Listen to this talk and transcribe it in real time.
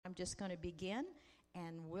I'm just going to begin,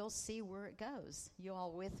 and we'll see where it goes. You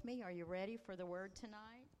all with me? Are you ready for the word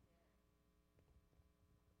tonight?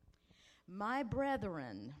 My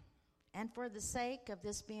brethren, and for the sake of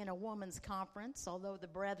this being a woman's conference, although the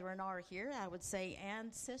brethren are here, I would say,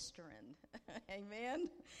 and sisterin. Amen?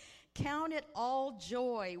 Count it all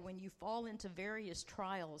joy when you fall into various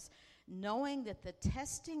trials, knowing that the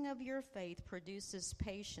testing of your faith produces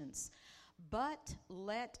patience. But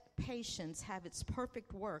let patience have its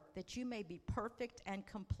perfect work, that you may be perfect and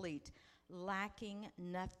complete, lacking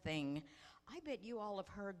nothing. I bet you all have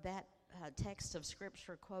heard that text of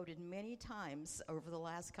Scripture quoted many times over the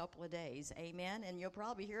last couple of days. Amen? And you'll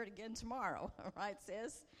probably hear it again tomorrow. Right,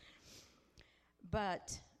 sis?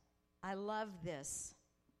 But I love this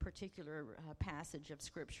particular passage of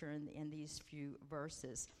Scripture in these few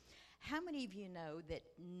verses. How many of you know that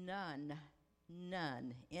none,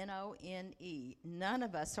 N-O-N-E, none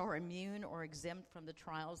of us are immune or exempt from the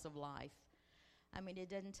trials of life? I mean, it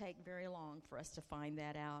doesn't take very long for us to find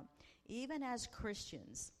that out. Even as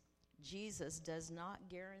Christians, Jesus does not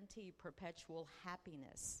guarantee perpetual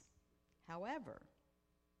happiness. However,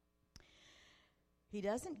 he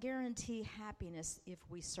doesn't guarantee happiness if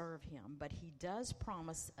we serve him, but he does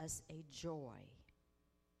promise us a joy.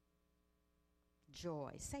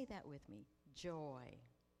 Joy. Say that with me. Joy.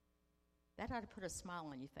 That ought to put a smile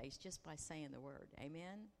on your face just by saying the word.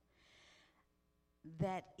 Amen?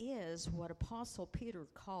 That is what Apostle Peter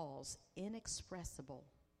calls inexpressible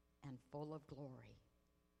and full of glory.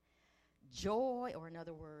 Joy, or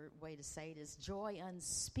another way to say it is joy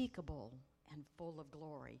unspeakable and full of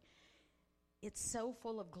glory. It's so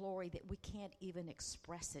full of glory that we can't even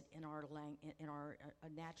express it in our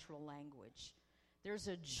natural language. There's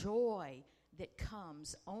a joy that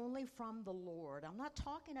comes only from the Lord. I'm not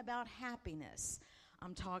talking about happiness.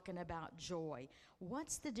 I'm talking about joy.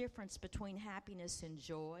 What's the difference between happiness and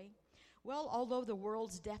joy? Well, although the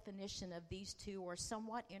world's definition of these two are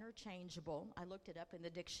somewhat interchangeable, I looked it up in the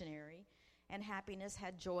dictionary, and happiness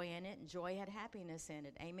had joy in it, and joy had happiness in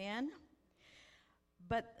it. Amen?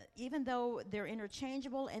 But even though they're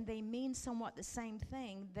interchangeable and they mean somewhat the same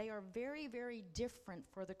thing, they are very, very different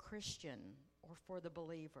for the Christian or for the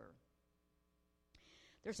believer.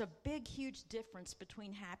 There's a big, huge difference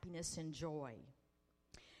between happiness and joy.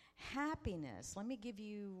 Happiness, let me give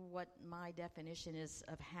you what my definition is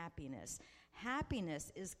of happiness.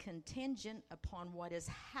 Happiness is contingent upon what is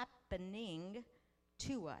happening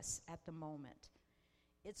to us at the moment.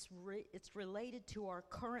 It's related to our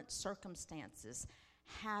current circumstances.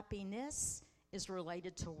 Happiness is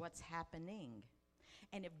related to what's happening.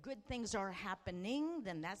 And if good things are happening,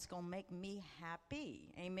 then that's going to make me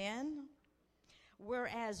happy. Amen?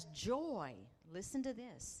 Whereas joy, listen to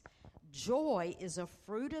this, joy is a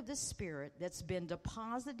fruit of the Spirit that's been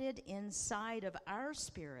deposited inside of our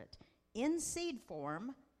spirit in seed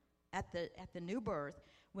form at the new birth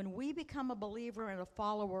when we become a believer and a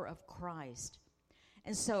follower of Christ.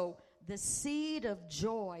 And so the seed of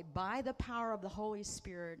joy by the power of the Holy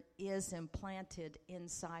Spirit is implanted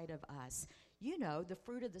inside of us. You know, the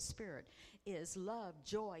fruit of the Spirit is love,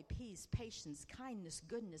 joy, peace, patience, kindness,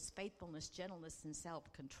 goodness, faithfulness, gentleness, and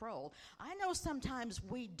self-control. I know sometimes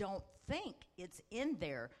we don't think it's in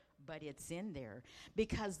there, but it's in there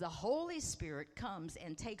because the Holy Spirit comes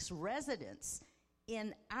and takes residence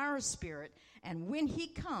in our spirit, and when he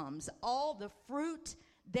comes, all the fruit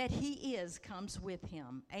that he is comes with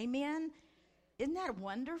him. Amen? Isn't that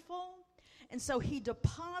wonderful? And so he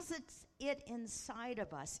deposits it inside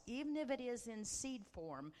of us, even if it is in seed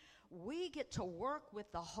form. We get to work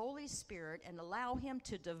with the Holy Spirit and allow him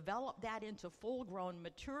to develop that into full-grown,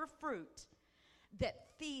 mature fruit that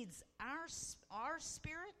feeds our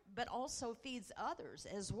spirit, but also feeds others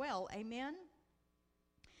as well. Amen?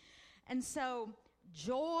 And so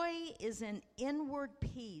joy is an inward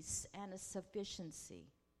peace and a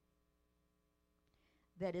sufficiency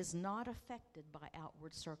that is not affected by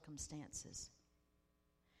outward circumstances.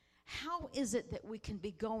 How is it that we can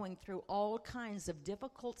be going through all kinds of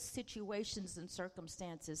difficult situations and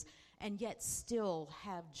circumstances and yet still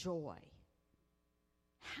have joy?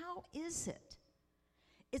 How is it?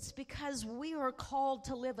 It's because we are called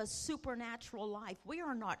to live a supernatural life. We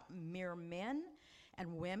are not mere men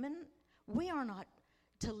and women. We are not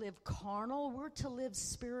to live carnal. We're to live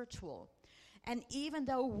spiritual. And even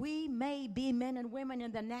though we may be men and women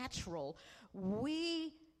in the natural,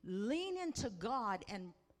 we lean into God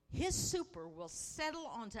and his super will settle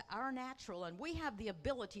onto our natural, and we have the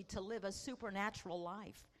ability to live a supernatural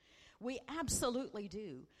life. We absolutely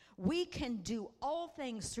do. We can do all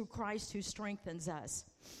things through Christ who strengthens us.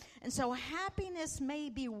 And so happiness may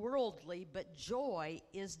be worldly, but joy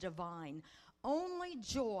is divine. Only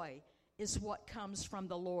joy is what comes from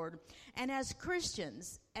the Lord. And as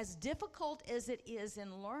Christians, as difficult as it is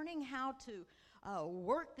in learning how to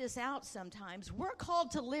work this out sometimes, we're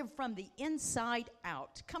called to live from the inside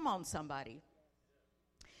out. Come on, somebody.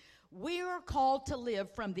 We are called to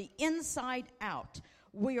live from the inside out.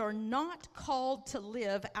 We are not called to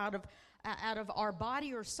live out of our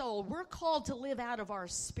body or soul. We're called to live out of our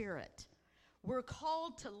spirit. We're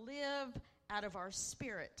called to live out of our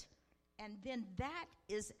spirit. And then that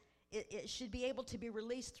is, it should be able to be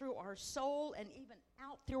released through our soul and even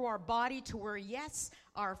out through our body to where, yes,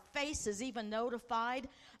 our face is even notified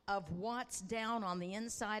of what's down on the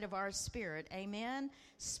inside of our spirit. Amen?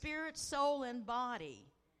 Spirit, soul, and body.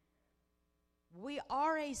 We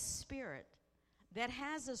are a spirit that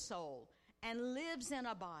has a soul and lives in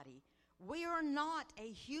a body. We are not a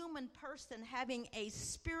human person having a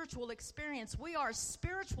spiritual experience. We are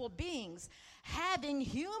spiritual beings having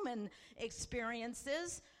human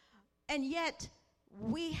experiences, and yet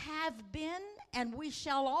we have been and we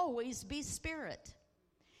shall always be spirit.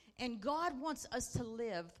 And God wants us to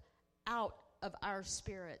live out of our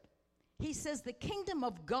spirit. He says the kingdom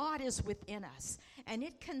of God is within us, and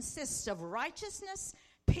it consists of righteousness,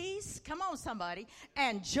 peace, come on somebody,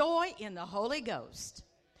 and joy in the Holy Ghost.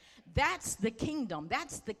 That's the kingdom.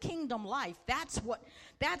 That's the kingdom life. That's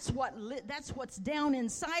what's down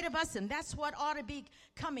inside of us, and that's what ought to be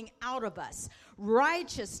coming out of us.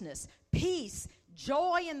 Righteousness, peace,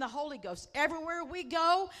 joy in the Holy Ghost. Everywhere we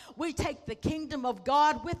go, we take the kingdom of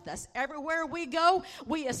God with us. Everywhere we go,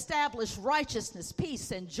 we establish righteousness,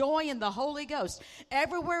 peace, and joy in the Holy Ghost.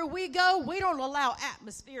 Everywhere we go, we don't allow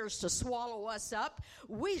atmospheres to swallow us up.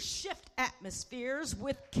 We shift atmospheres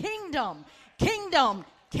with kingdom.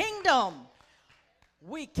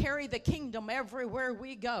 We carry the kingdom everywhere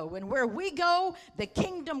we go. And where we go, the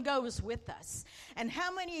kingdom goes with us. And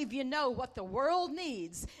how many of you know what the world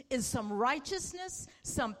needs is some righteousness,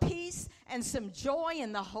 some peace, and some joy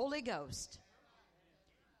in the Holy Ghost?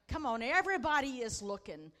 Come on, everybody is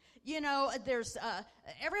looking. You know,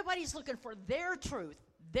 everybody's looking for their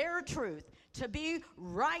truth to be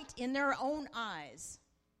right in their own eyes.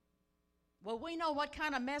 Well, we know what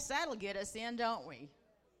kind of mess that'll get us in, don't we?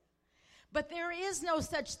 But there is no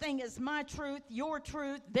such thing as my truth, your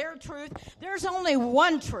truth, their truth. There's only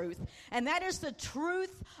one truth, and that is the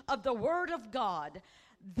truth of the Word of God,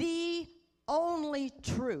 the only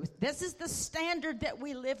truth. This is the standard that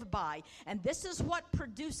we live by, and this is what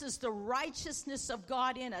produces the righteousness of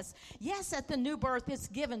God in us. Yes, at the new birth, it's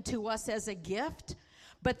given to us as a gift,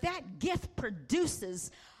 but that gift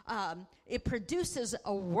produces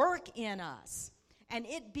a work in us. And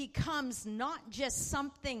it becomes not just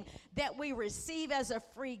something that we receive as a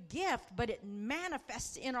free gift, but it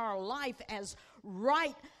manifests in our life as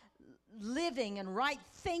right living and right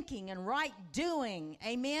thinking and right doing.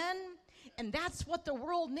 Amen? And that's what the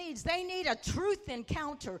world needs. They need a truth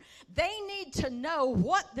encounter. They need to know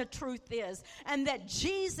what the truth is, and that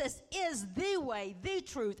Jesus is the way, the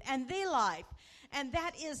truth, and the life. And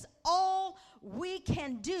that is all we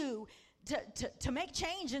can do to make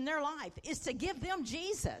change in their life, is to give them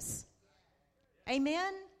Jesus.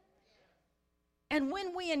 Amen? And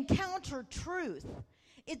when we encounter truth,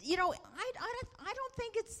 I don't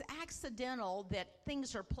think it's accidental that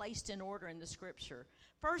things are placed in order in the Scripture.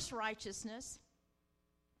 First, righteousness.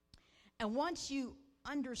 And once you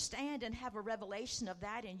understand and have a revelation of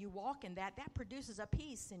that and you walk in that, that produces a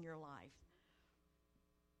peace in your life.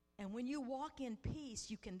 And when you walk in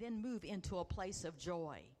peace, you can then move into a place of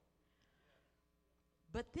joy.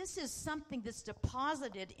 But this is something that's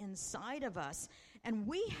deposited inside of us, and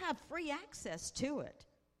we have free access to it.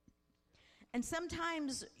 And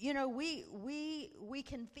sometimes, you know, we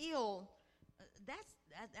can feel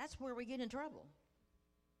that's where we get in trouble.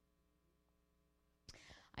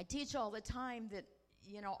 I teach all the time that,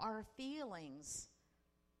 you know, our feelings,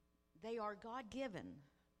 they are God-given,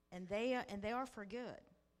 and they are for good.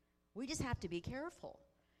 We just have to be careful,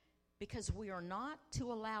 because we are not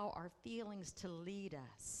to allow our feelings to lead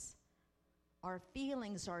us. Our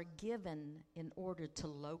feelings are given in order to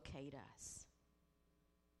locate us.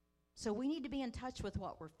 So we need to be in touch with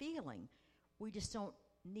what we're feeling. We just don't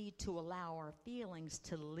need to allow our feelings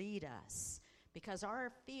to lead us, because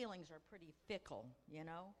our feelings are pretty fickle, you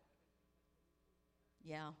know?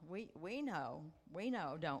 Yeah, we know,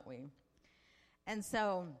 don't we? And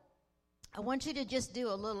so I want you to just do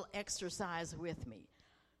a little exercise with me.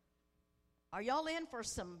 Are y'all in for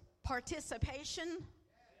some participation?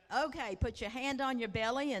 Okay, put your hand on your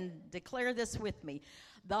belly and declare this with me.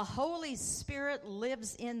 The Holy Spirit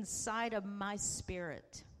lives inside of my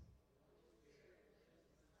spirit.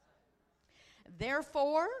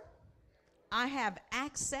 Therefore, I have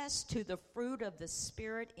access to the fruit of the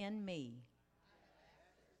Spirit in me.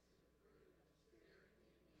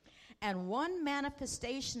 And one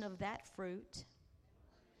manifestation of that fruit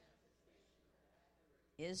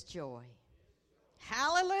is joy.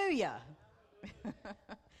 Hallelujah.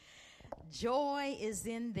 Joy is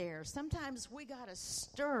in there. Sometimes we got to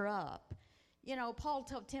stir up. You know, Paul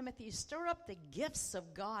told Timothy, stir up the gifts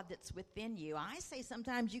of God that's within you. I say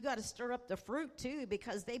sometimes you got to stir up the fruit too,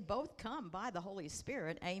 because they both come by the Holy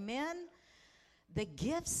Spirit. Amen? The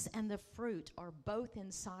gifts and the fruit are both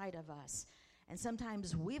inside of us. And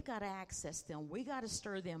sometimes we've got to access them. We got to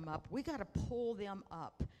stir them up. We got to pull them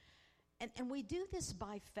up. And we do this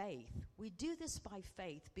by faith. We do this by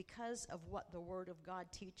faith because of what the Word of God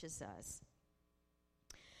teaches us.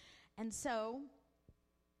 And so,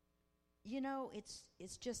 you know,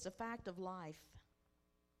 it's just a fact of life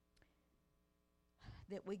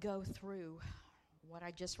that we go through what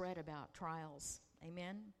I just read about, trials.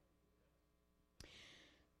 Amen?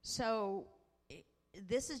 So,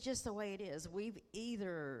 this is just the way it is. We've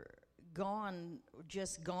either gone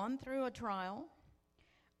through a trial,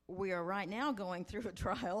 we are right now going through a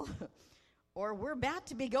trial, or we're about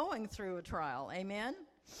to be going through a trial. Amen?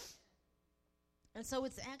 And so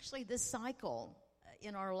it's actually this cycle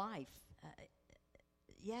in our life.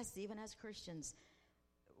 Yes, even as Christians,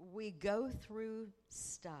 we go through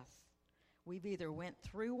stuff. We've either went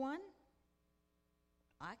through one.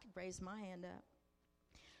 I could raise my hand up.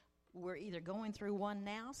 We're either going through one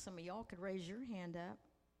now. Some of y'all could raise your hand up.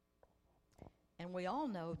 And we all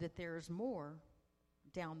know that there's more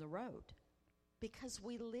down the road because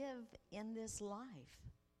we live in this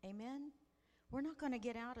life. Amen? We're not going to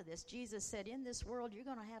get out of this. Jesus said, in this world, you're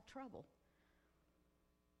going to have trouble.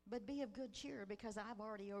 But be of good cheer because I've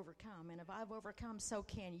already overcome. And if I've overcome, so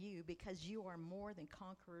can you, because you are more than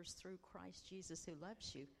conquerors through Christ Jesus who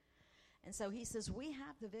loves you. And so he says, we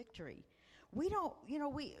have the victory. We don't,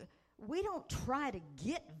 we don't try to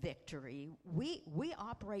get victory. We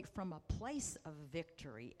operate from a place of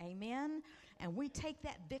victory. Amen? And we take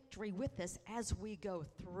that victory with us as we go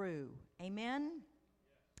through. Amen?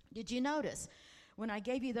 Did you notice when I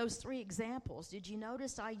gave you those 3 examples, did you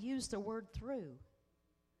notice I used the word through?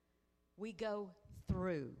 We go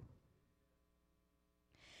through.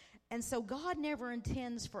 And so God never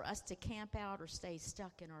intends for us to camp out or stay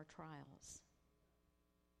stuck in our trials.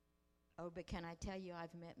 Oh, but can I tell you,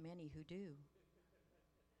 I've met many who do.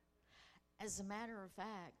 As a matter of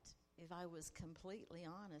fact, if I was completely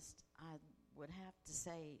honest, I would have to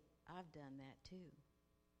say I've done that too.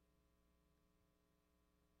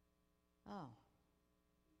 Oh,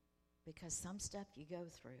 because some stuff you go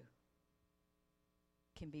through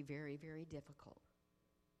can be very, very difficult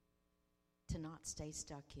to not stay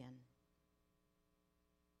stuck in.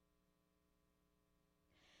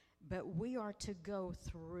 But we are to go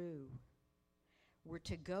through. We're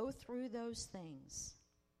to go through those things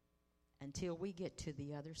until we get to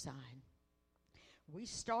the other side. We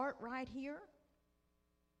start right here.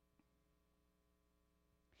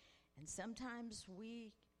 And sometimes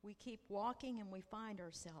we keep walking and we find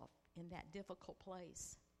ourselves in that difficult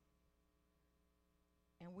place.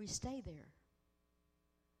 And we stay there,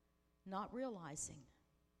 not realizing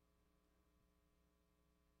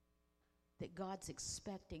that God's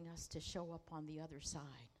expecting us to show up on the other side.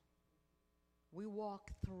 We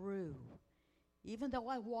walk through. Even though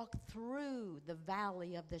I walk through the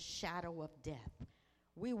valley of the shadow of death,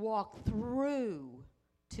 we walk through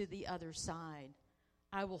to the other side.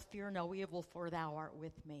 I will fear no evil, for thou art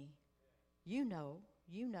with me. You know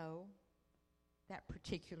that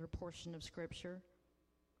particular portion of Scripture.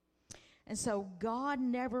 And so God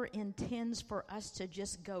never intends for us to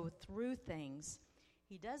just go through things.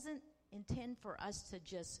 He doesn't intend for us to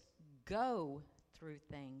just go through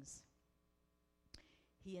things.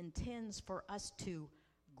 He intends for us to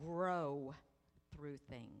grow through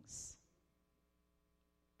things.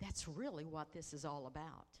 That's really what this is all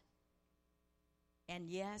about. And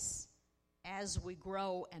yes, as we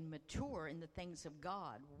grow and mature in the things of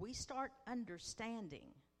God, we start understanding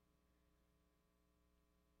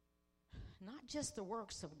not just the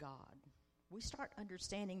works of God. We start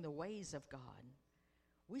understanding the ways of God.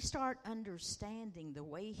 We start understanding the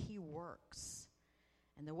way He works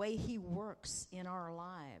and the way He works in our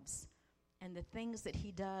lives and the things that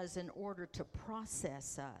He does in order to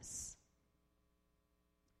process us.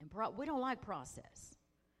 And we don't like process.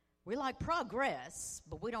 We like progress,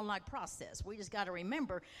 but we don't like process. We just got to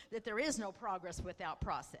remember that there is no progress without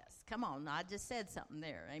process. Come on, I just said something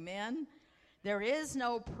there. Amen? There is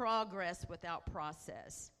no progress without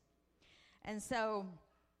process. And so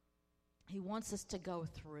He wants us to go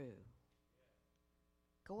through.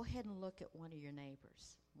 Go ahead and look at one of your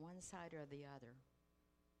neighbors, one side or the other,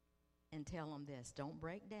 and tell them this. Don't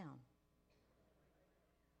break down.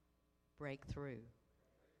 Break through.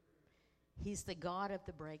 He's the God of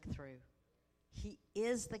the breakthrough. He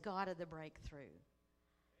is the God of the breakthrough.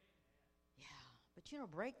 Yeah, but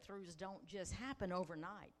breakthroughs don't just happen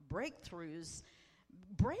overnight. Breakthroughs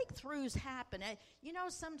happen.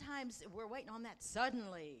 Sometimes we're waiting on that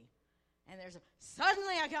suddenly. And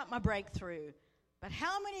suddenly I got my breakthrough. But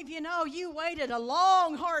how many of you know you waited a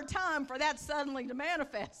long, hard time for that suddenly to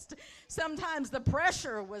manifest? Sometimes the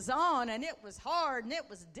pressure was on, and it was hard, and it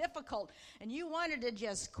was difficult, and you wanted to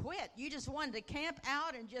just quit. You just wanted to camp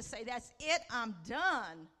out and just say, that's it, I'm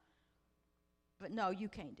done. But no, you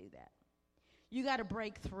can't do that. You got to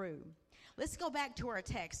break through. Let's go back to our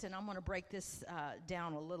text, and I'm going to break this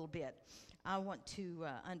down a little bit. I want to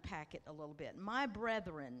unpack it a little bit. My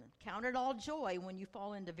brethren, count it all joy when you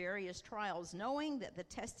fall into various trials, knowing that the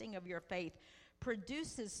testing of your faith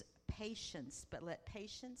produces patience. But let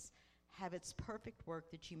patience have its perfect work,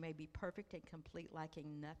 that you may be perfect and complete,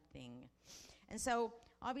 lacking nothing. And so,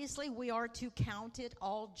 obviously, we are to count it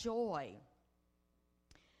all joy.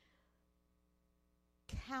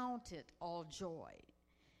 Count it all joy.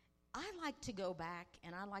 I like to go back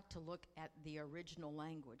and I like to look at the original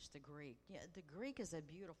language, the Greek. Yeah, the Greek is a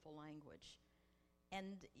beautiful language.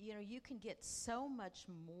 And, you can get so much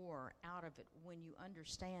more out of it when you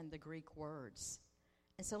understand the Greek words.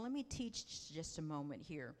 And so let me teach just a moment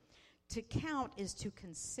here. To count is to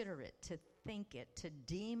consider it, to think it, to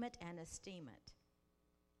deem it and esteem it.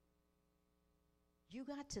 You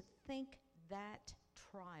got to think that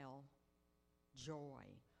trial joy.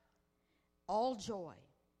 All joy.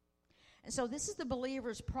 And so this is the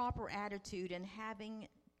believer's proper attitude in having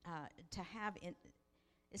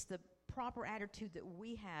it's the proper attitude that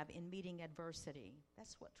we have in meeting adversity.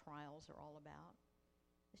 That's what trials are all about.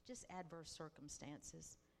 It's just adverse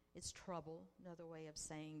circumstances. It's trouble, another way of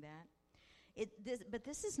saying that. But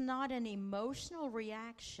this is not an emotional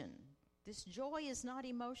reaction. This joy is not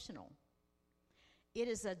emotional. It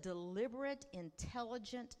is a deliberate,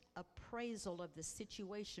 intelligent appraisal of the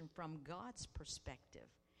situation from God's perspective.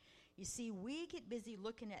 You see, we get busy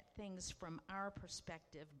looking at things from our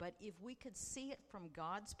perspective, but if we could see it from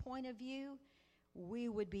God's point of view, we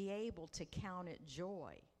would be able to count it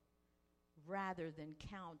joy rather than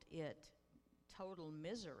count it total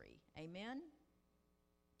misery. Amen?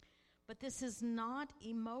 But this is not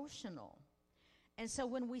emotional. And so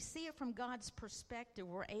when we see it from God's perspective,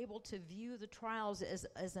 we're able to view the trials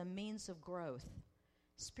as a means of growth,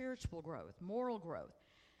 spiritual growth, moral growth.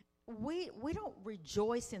 We don't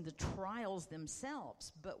rejoice in the trials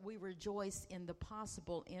themselves, but we rejoice in the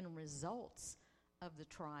possible end results of the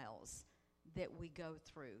trials that we go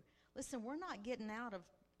through. Listen, we're not getting out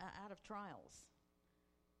of trials.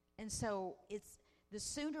 And so it's the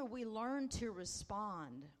sooner we learn to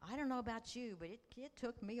respond. I don't know about you, but it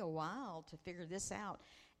took me a while to figure this out.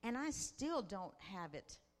 And I still don't have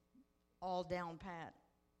it all down pat.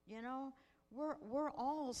 We're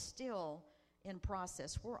all still in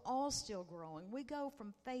process. We're all still growing. We go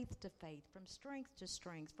from faith to faith, from strength to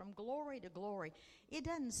strength, from glory to glory. It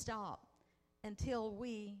doesn't stop until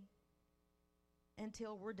we're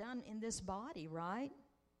done in this body, right?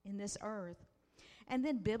 In this earth. And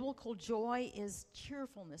then biblical joy is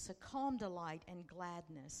cheerfulness, a calm delight, and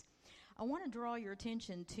gladness. I want to draw your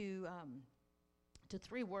attention to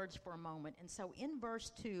three words for a moment. And so in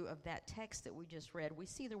verse 2 of that text that we just read, we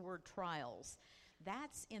see the word trials.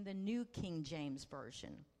 That's in the New King James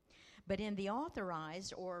Version. But in the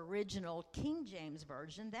authorized or original King James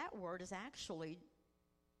Version, that word is actually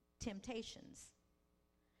temptations.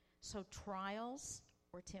 So trials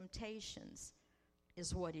or temptations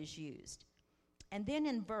is what is used. And then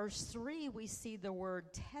in verse 3, we see the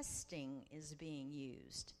word testing is being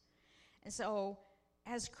used. And so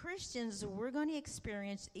as Christians, we're going to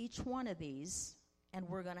experience each one of these, and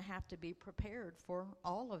we're going to have to be prepared for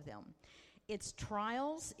all of them. It's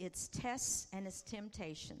trials, it's tests, and it's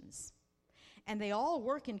temptations. And they all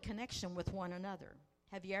work in connection with one another.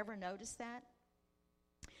 Have you ever noticed that?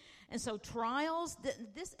 And so trials,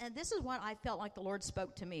 this is what I felt like the Lord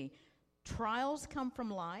spoke to me. Trials come from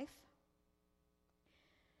life,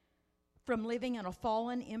 from living in a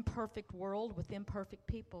fallen, imperfect world with imperfect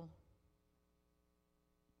people.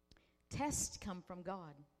 Tests come from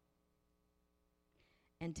God.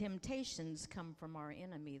 And temptations come from our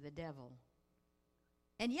enemy, the devil.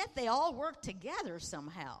 And yet they all work together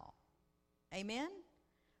somehow. Amen?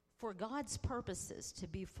 For God's purposes to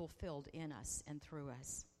be fulfilled in us and through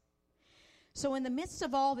us. So in the midst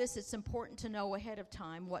of all this, it's important to know ahead of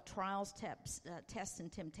time what trials, tests,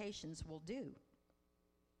 and temptations will do.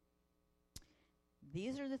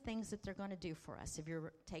 These are the things that they're going to do for us. If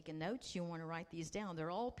you're taking notes, you want to write these down.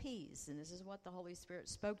 They're all P's, and this is what the Holy Spirit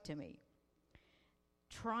spoke to me.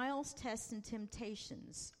 Trials, tests, and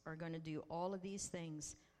temptations are going to do all of these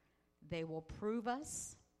things. They will prove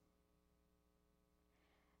us.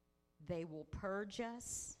 They will purge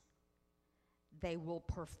us. They will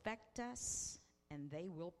perfect us. And they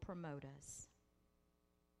will promote us.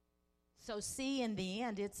 So see, in the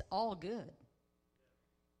end, it's all good.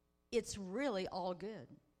 It's really all good.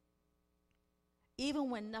 Even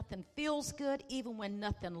when nothing feels good, even when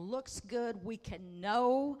nothing looks good, we can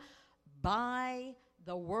know by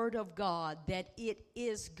the Word of God that it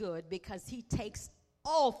is good, because He takes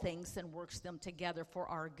all things and works them together for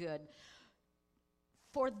our good.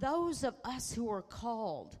 For those of us who are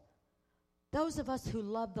called, those of us who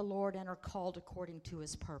love the Lord and are called according to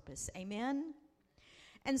His purpose. Amen?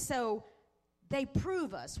 And so they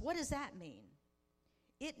prove us. What does that mean?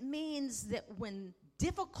 It means that when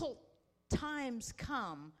difficult times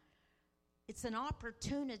come, it's an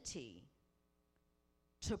opportunity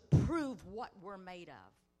to prove what we're made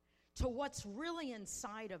of, to what's really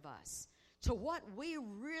inside of us, to what we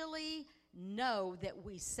really know that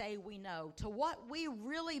we say we know, to what we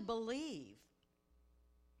really believe.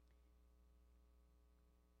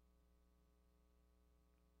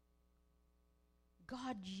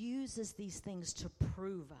 God uses these things to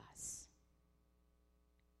prove us.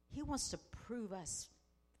 He wants to prove us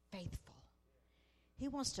faithful. He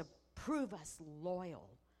wants to prove us loyal,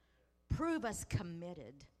 prove us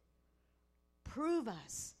committed, prove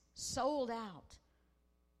us sold out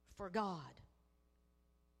for God.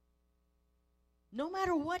 No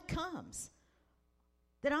matter what comes,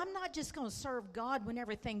 that I'm not just going to serve God when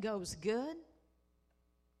everything goes good,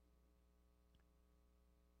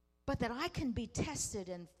 but that I can be tested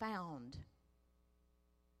and found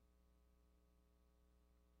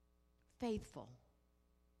faithful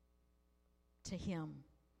to Him.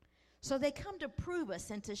 So they come to prove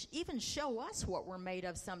us and to even show us what we're made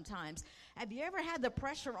of sometimes. Have you ever had the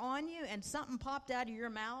pressure on you and something popped out of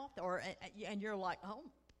your mouth, and you're like, oh,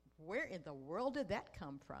 where in the world did that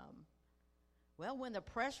come from? Well, when the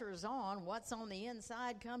pressure is on, what's on the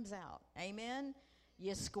inside comes out. Amen?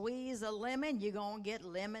 You squeeze a lemon, you're going to get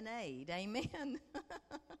lemonade. Amen?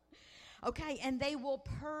 Okay, and they will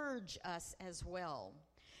purge us as well.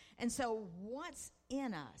 And so what's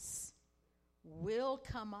in us will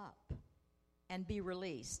come up and be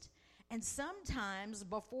released. And sometimes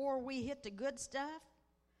before we hit the good stuff,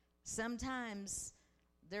 sometimes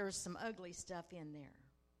there's some ugly stuff in there.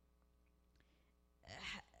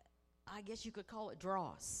 I guess you could call it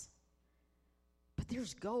dross. But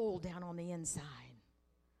there's gold down on the inside.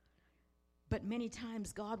 But many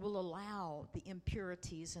times God will allow the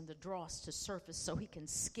impurities and the dross to surface so He can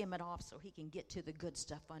skim it off, so He can get to the good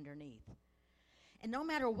stuff underneath. And no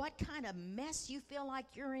matter what kind of mess you feel like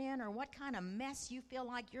you're in, or what kind of mess you feel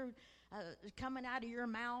like you're coming out of your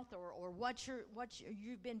mouth, or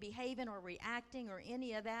you've been behaving or reacting or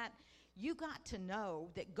any of that, you got to know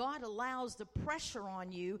that God allows the pressure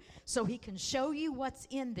on you so He can show you what's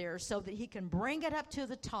in there, so that He can bring it up to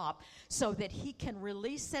the top, so that He can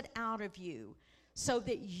release it out of you, so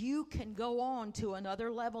that you can go on to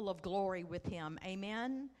another level of glory with Him.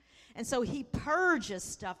 Amen? And so He purges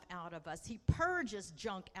stuff out of us. He purges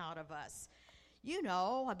junk out of us. You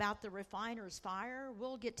know about the refiner's fire.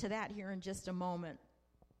 We'll get to that here in just a moment.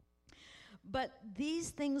 But these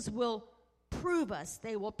things will prove us.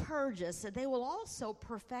 They will purge us. They will also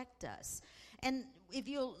perfect us. And if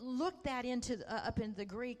you look that into up in the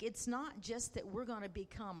Greek, it's not just that we're going to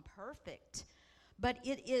become perfect, but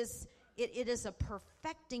it is a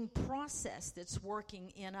perfecting process that's working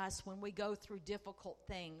in us when we go through difficult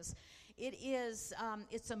things.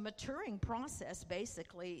 It's a maturing process,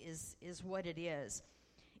 basically, is what it is.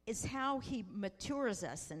 It's how He matures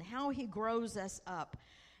us and how He grows us up.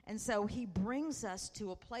 And so He brings us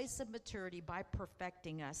to a place of maturity by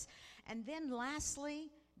perfecting us. And then lastly,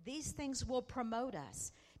 these things will promote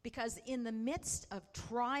us. Because in the midst of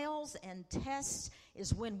trials and tests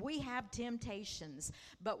is when we have temptations.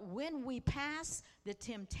 But when we pass the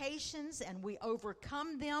temptations and we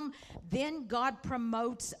overcome them, then God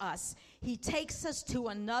promotes us. He takes us to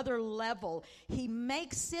another level. He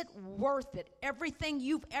makes it worth it. Everything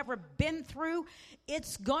you've ever been through,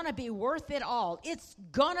 it's going to be worth it all. It's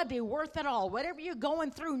going to be worth it all. Whatever you're going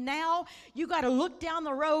through now, you got to look down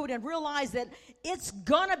the road and realize that it's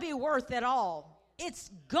going to be worth it all.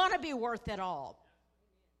 It's going to be worth it all.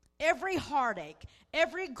 Every heartache,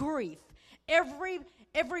 every grief, every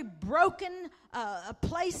broken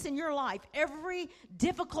place in your life, every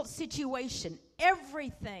difficult situation,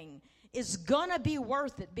 everything is going to be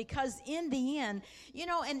worth it, because in the end,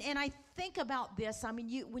 and I think about this. I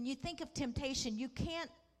mean, when you think of temptation, you can't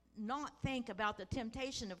not think about the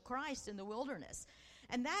temptation of Christ in the wilderness.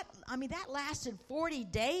 And that lasted 40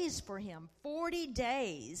 days for him. 40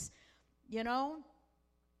 days,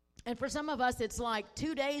 And for some of us, it's like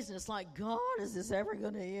 2 days, and it's like, God, is this ever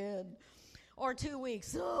going to end? Or 2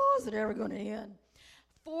 weeks, oh, is it ever going to end?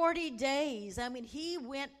 40 days. I mean, he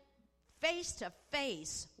went face to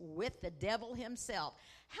face with the devil himself.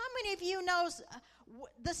 How many of you know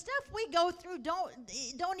the stuff we go through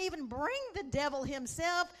don't even bring the devil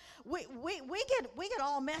himself? We get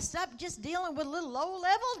all messed up just dealing with little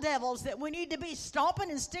low-level devils that we need to be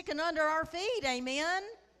stomping and sticking under our feet. Amen?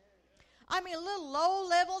 I mean, little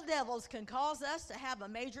low-level devils can cause us to have a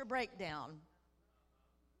major breakdown.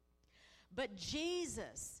 But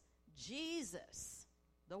Jesus,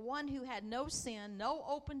 the one who had no sin, no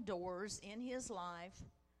open doors in his life,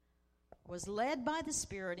 was led by the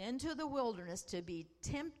Spirit into the wilderness to be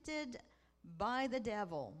tempted by the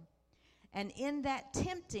devil. And in that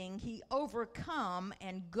tempting, he overcome,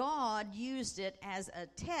 and God used it as a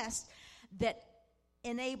test that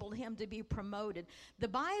enabled him to be promoted. The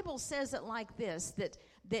Bible says it like this,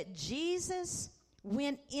 that Jesus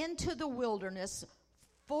went into the wilderness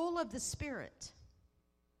full of the Spirit,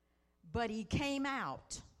 but he came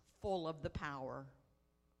out full of the power.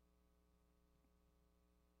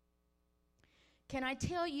 Can I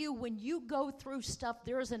tell you, when you go through stuff,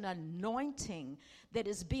 there's an anointing that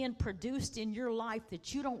is being produced in your life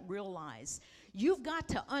that you don't realize. You've got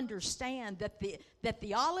to understand that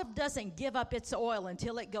the olive doesn't give up its oil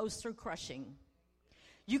until it goes through crushing.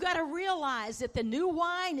 You got to realize that the new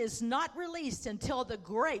wine is not released until the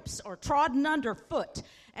grapes are trodden underfoot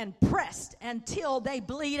and pressed until they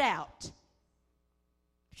bleed out.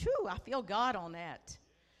 Phew, I feel God on that.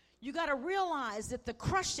 You got to realize that the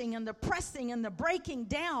crushing and the pressing and the breaking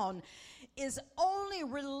down is only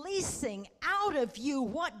releasing out of you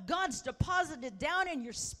what God's deposited down in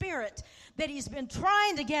your spirit that he's been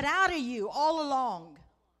trying to get out of you all along.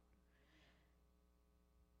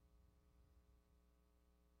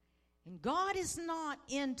 And God is not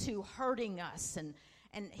into hurting us, and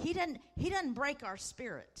he doesn't break our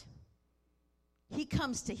spirit. He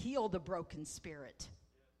comes to heal the broken spirit.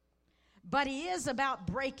 But he is about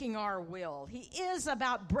breaking our will. He is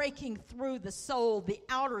about breaking through the soul, the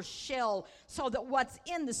outer shell, so that what's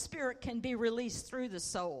in the spirit can be released through the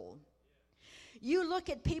soul. You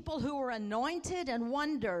look at people who are anointed and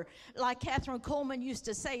wonder, like Catherine Coleman used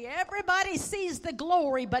to say, everybody sees the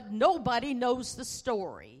glory, but nobody knows the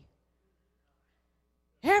story.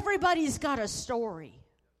 Everybody's got a story.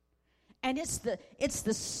 And it's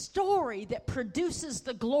the story that produces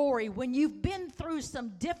the glory when you've been through some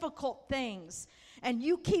difficult things and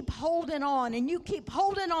you keep holding on and you keep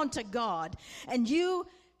holding on to God and you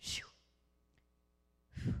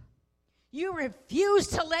refuse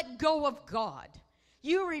to let go of God.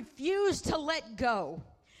 You refuse to let go.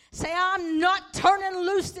 Say, I'm not turning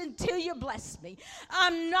loose until you bless me.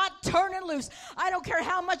 I'm not turning loose. I don't care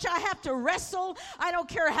how much I have to wrestle. I don't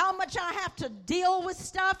care how much I have to deal with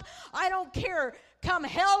stuff. I don't care, come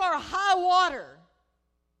hell or high water.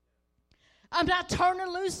 I'm not turning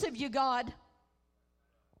loose of you, God.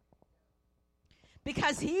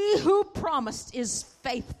 Because he who promised is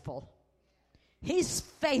faithful. He's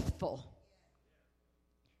faithful.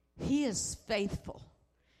 He is faithful.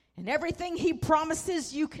 And everything he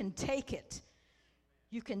promises, you can take it.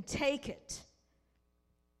 You can take it.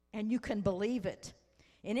 And you can believe it.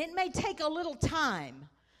 And it may take a little time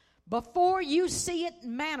before you see it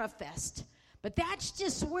manifest. But that's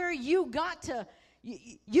just where you got to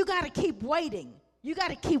keep waiting. You got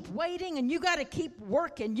to keep waiting, and you got to keep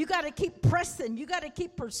working. You got to keep pressing. You got to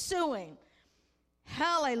keep pursuing.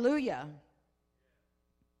 Hallelujah.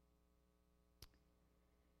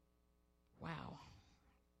 Wow.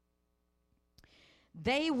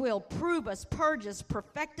 They will prove us, purge us,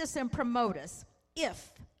 perfect us, and promote us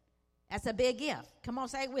if, that's a big if. Come on,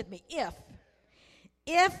 say it with me.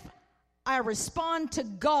 If I respond to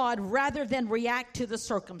God rather than react to the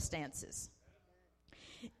circumstances.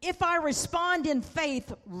 If I respond in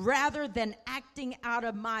faith rather than acting out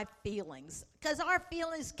of my feelings. Because our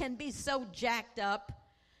feelings can be so jacked up.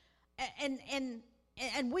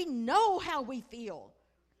 And we know how we feel.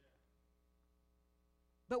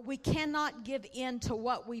 But we cannot give in to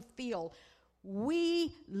what we feel.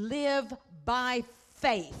 We live by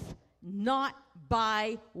faith, not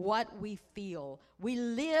by what we feel. We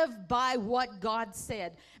live by what God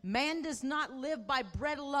said. Man does not live by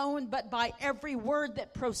bread alone, but by every word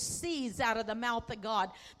that proceeds out of the mouth of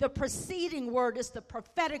God. The preceding word is the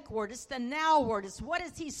prophetic word. It's the now word. It's what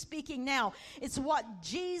is he speaking now. It's what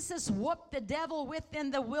Jesus whooped the devil with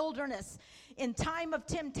in the wilderness. In time of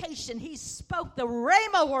temptation, he spoke the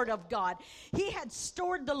Rhema word of God. He had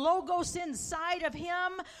stored the Logos inside of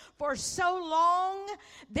him for so long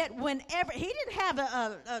that whenever he didn't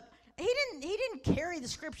have he didn't carry the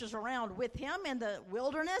scriptures around with him in the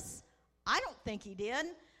wilderness. I don't think he did.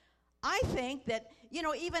 I think that,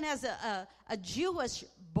 even as a Jewish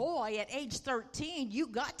boy at age 13, you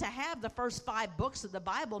got to have the first 5 books of the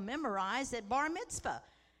Bible memorized at bar mitzvah.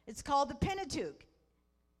 It's called the Pentateuch.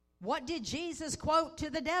 What did Jesus quote to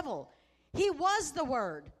the devil? He was the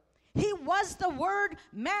Word. He was the Word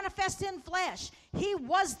manifest in flesh. He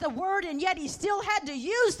was the Word, and yet he still had to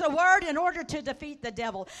use the Word in order to defeat the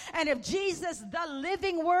devil. And if Jesus, the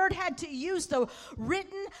living Word, had to use the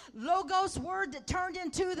written Logos word that turned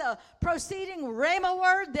into the proceeding Rhema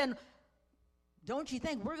word, then don't you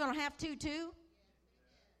think we're going to have to too?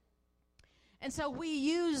 And so we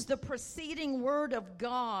use the preceding Word of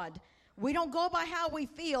God. We don't go by how we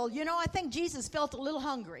feel. I think Jesus felt a little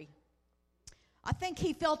hungry. I think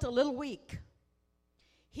he felt a little weak.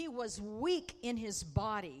 He was weak in his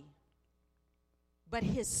body, but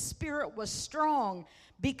his spirit was strong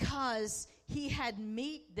because he had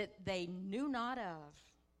meat that they knew not of.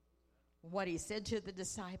 What he said to the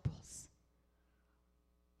disciples.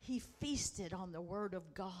 He feasted on the word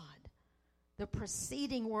of God. The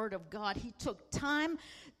preceding word of God. He took time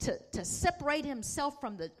to separate himself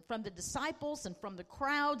from the disciples and from the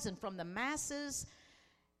crowds and from the masses.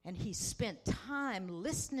 And he spent time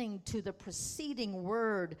listening to the preceding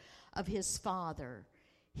word of his Father.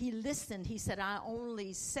 He listened. He said, I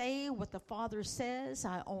only say what the Father says.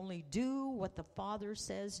 I only do what the Father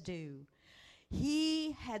says do.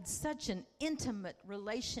 He had such an intimate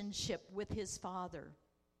relationship with his Father.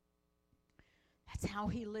 That's how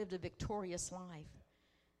he lived a victorious life.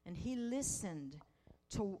 And he listened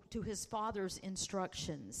to his Father's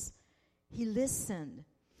instructions. He listened.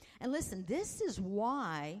 And listen, this is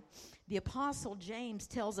why the Apostle James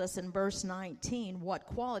tells us in verse 19 what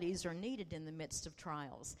qualities are needed in the midst of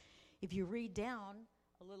trials. If you read down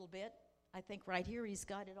a little bit, I think right here he's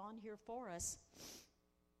got it on here for us.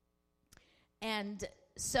 And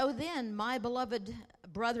so then, my beloved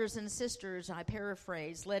brothers and sisters, I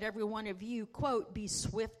paraphrase, let every one of you, quote, be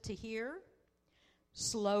swift to hear,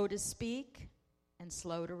 slow to speak, and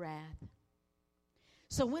slow to wrath.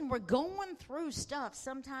 So when we're going through stuff,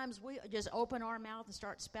 sometimes we just open our mouth and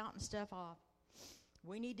start spouting stuff off.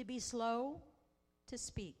 We need to be slow to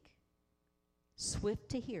speak, swift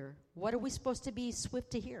to hear. What are we supposed to be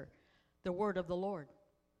swift to hear? The word of the Lord.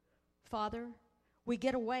 Father, we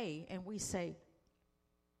get away and we say,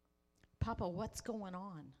 Papa, what's going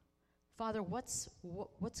on? Father, what's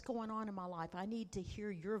going on in my life? I need to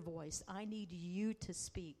hear your voice. I need you to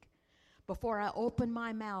speak. Before I open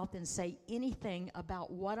my mouth and say anything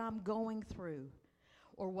about what I'm going through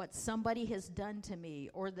or what somebody has done to me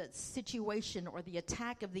or the situation or the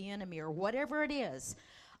attack of the enemy or whatever it is,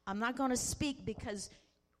 I'm not going to speak, because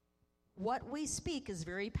what we speak is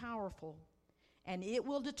very powerful, and it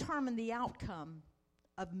will determine the outcome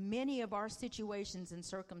of many of our situations and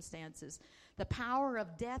circumstances. The power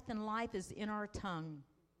of death and life is in our tongue.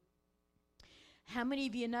 How many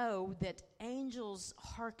of you know that angels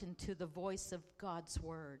hearken to the voice of God's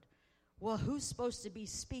word? Well, who's supposed to be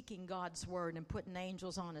speaking God's word and putting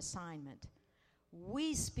angels on assignment?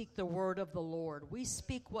 We speak the word of the Lord. We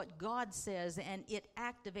speak what God says, and it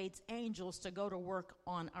activates angels to go to work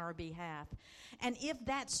on our behalf. And if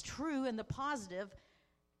that's true in the positive,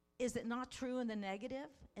 is it not true in the negative?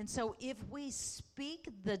 And so if we speak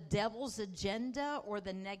the devil's agenda or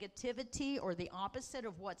the negativity or the opposite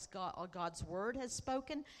of what God's word has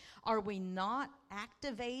spoken, are we not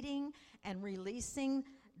activating and releasing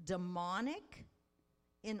demonic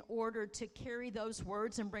in order to carry those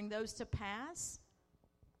words and bring those to pass?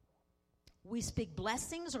 We speak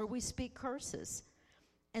blessings or we speak curses.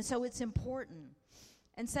 And so it's important.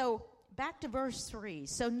 And so back to verse 3.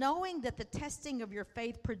 So knowing that the testing of your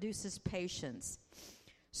faith produces patience.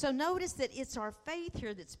 So notice that it's our faith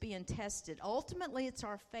here that's being tested. Ultimately, it's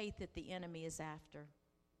our faith that the enemy is after.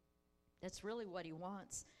 That's really what he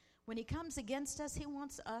wants. When he comes against us, he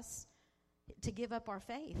wants us to give up our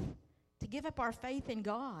faith, to give up our faith in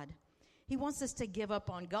God. He wants us to give up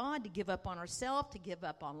on God, to give up on ourselves, to give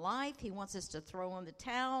up on life. He wants us to throw in the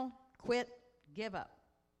towel, quit, give up.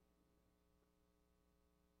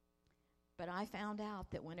 But I found out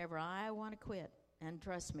that whenever I want to quit, And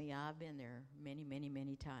trust me, I've been there many, many,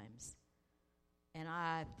 many times. And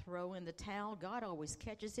I throw in the towel. God always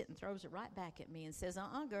catches it and throws it right back at me and says,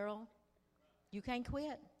 girl, you can't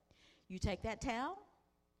quit. You take that towel,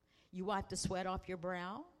 you wipe the sweat off your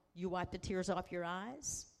brow, you wipe the tears off your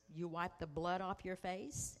eyes, you wipe the blood off your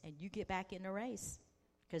face, and you get back in the race.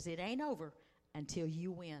 Because it ain't over until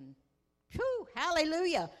you win. Whew,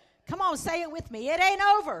 hallelujah. Come on, say it with me. It ain't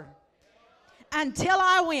over until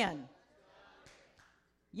I win.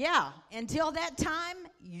 Yeah, until that time,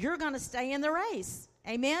 you're going to stay in the race.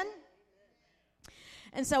 Amen?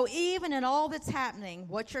 And so even in all that's happening,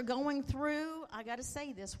 what you're going through, I got to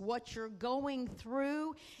say this, what you're going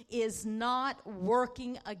through is not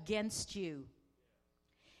working against you.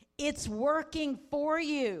 It's working for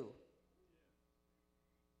you.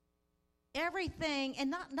 Everything,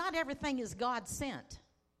 and not everything is God sent.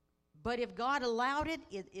 But if God allowed it,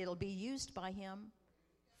 it'll be used by him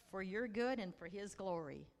for your good and for his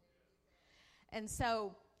glory. And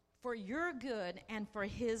so, for your good and for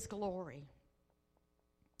his glory,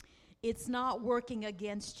 it's not working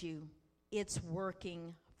against you. It's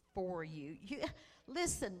working for you.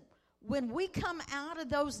 Listen, when we come out of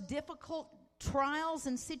those difficult trials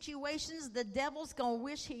and situations, the devil's going to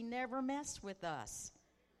wish he never messed with us.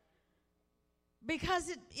 Because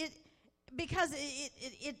it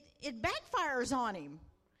backfires on him.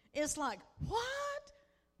 It's like, what?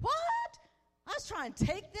 I was trying to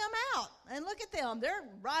take them out. And look at them. They're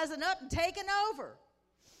rising up and taking over.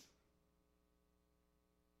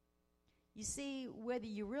 You see, whether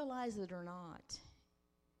you realize it or not,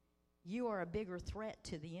 you are a bigger threat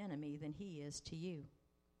to the enemy than he is to you.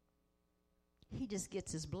 He just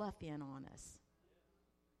gets his bluff in on us.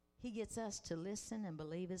 He gets us to listen and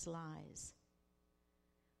believe his lies.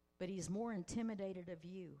 But he's more intimidated of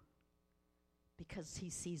you because he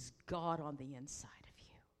sees God on the inside of you.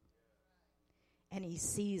 And he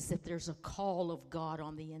sees that there's a call of God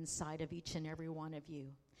on the inside of each and every one of you.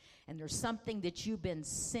 And there's something that you've been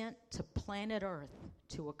sent to planet Earth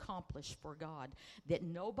to accomplish for God that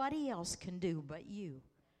nobody else can do but you.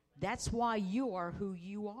 That's why you are who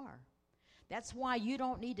you are. That's why you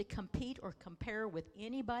don't need to compete or compare with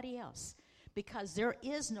anybody else, because there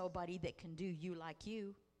is nobody that can do you like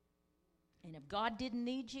you. And if God didn't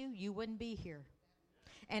need you, you wouldn't be here.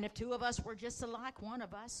 And if two of us were just alike, one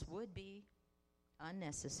of us would be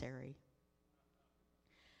unnecessary.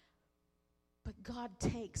 But God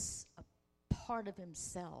takes a part of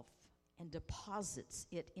himself and deposits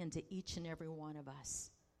it into each and every one of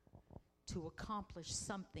us to accomplish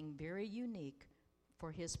something very unique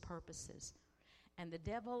for his purposes. And the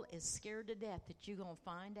devil is scared to death that you're going to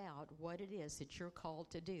find out what it is that you're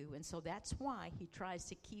called to do. And so that's why he tries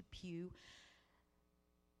to keep you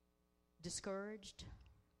discouraged,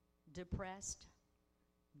 depressed,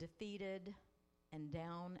 defeated, and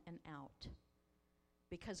down and out.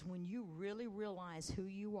 Because when you really realize who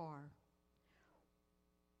you are,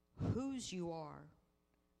 whose you are,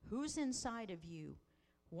 who's inside of you,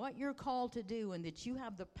 what you're called to do, and that you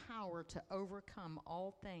have the power to overcome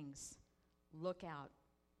all things, look out.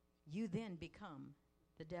 You then become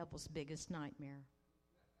the devil's biggest nightmare.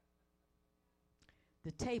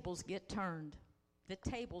 The tables get turned. The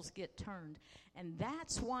tables get turned. And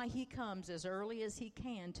that's why he comes as early as he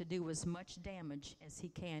can to do as much damage as he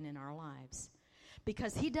can in our lives.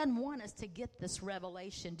 Because he doesn't want us to get this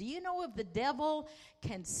revelation. Do you know if the devil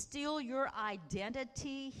can steal your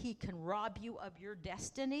identity, he can rob you of your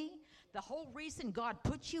destiny? The whole reason God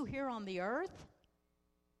put you here on the earth,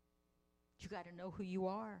 you got to know who you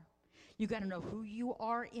are. You got to know who you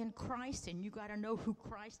are in Christ, and you got to know who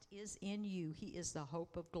Christ is in you. He is the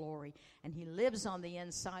hope of glory, and he lives on the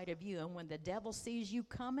inside of you. And when the devil sees you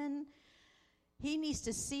coming, he needs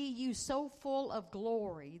to see you so full of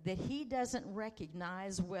glory that he doesn't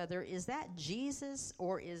recognize whether is that Jesus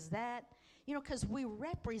or is that, because we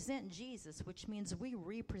represent Jesus, which means we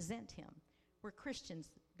represent him. We're Christians.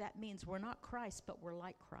 That means we're not Christ, but we're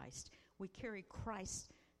like Christ. We carry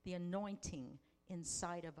Christ, the anointing,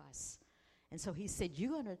 inside of us. And so he said,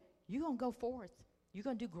 you're gonna go forth. You're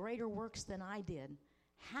going to do greater works than I did.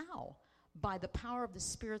 How? By the power of the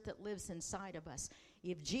Spirit that lives inside of us.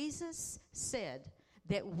 If Jesus said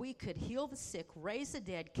that we could heal the sick, raise the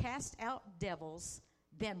dead, cast out devils,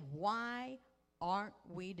 then why aren't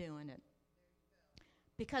we doing it?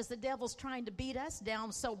 Because the devil's trying to beat us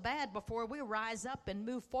down so bad before we rise up and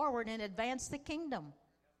move forward and advance the kingdom.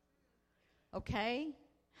 Okay?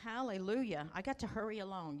 Hallelujah. I got to hurry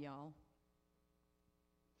along, y'all.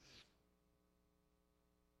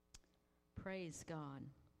 Praise God.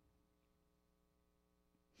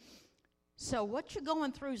 So what you're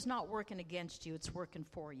going through is not working against you. It's working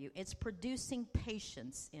for you. It's producing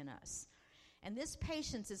patience in us. And this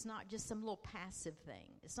patience is not just some little passive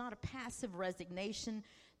thing. It's not a passive resignation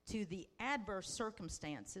to the adverse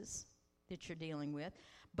circumstances that you're dealing with,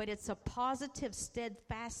 but it's a positive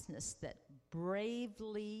steadfastness that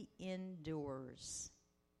bravely endures.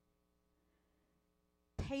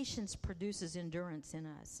 Patience produces endurance in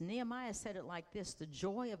us. Nehemiah said it like this: the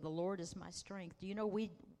joy of the Lord is my strength. Do you know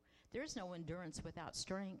there's no endurance without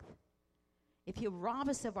strength? If you rob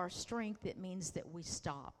us of our strength, it means that we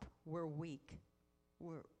stop. We're weak.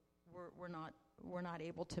 We're not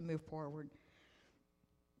able to move forward.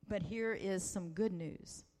 But here is some good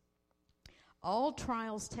news. All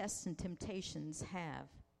trials, tests, and temptations have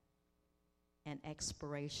an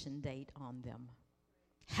expiration date on them.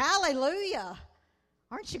 Hallelujah!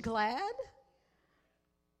 Aren't you glad?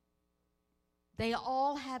 They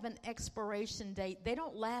all have an expiration date. They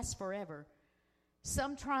don't last forever.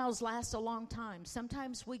 Some trials last a long time.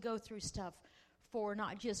 Sometimes we go through stuff for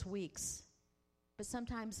not just weeks, but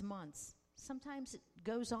sometimes months. Sometimes it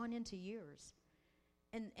goes on into years.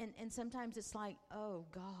 And sometimes it's like, oh,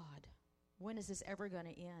 God, when is this ever going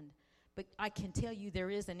to end? But I can tell you there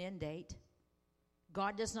is an end date.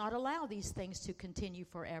 God does not allow these things to continue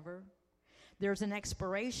forever. There's an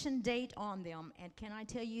expiration date on them. And can I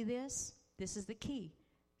tell you this? This is the key.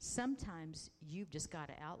 Sometimes you've just got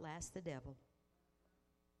to outlast the devil.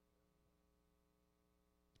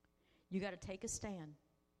 You got to take a stand.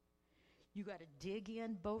 You got to dig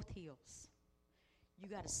in both heels. You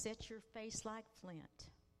got to set your face like flint.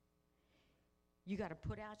 You got to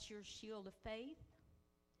put out your shield of faith.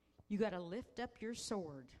 You got to lift up your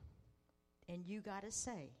sword. And you got to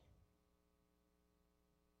say,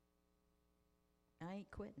 I ain't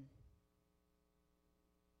quitting.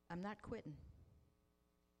 I'm not quitting.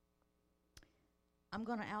 I'm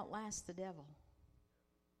going to outlast the devil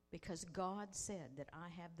because God said that I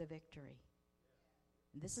have the victory.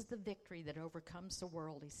 This is the victory that overcomes the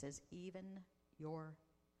world. He says, even your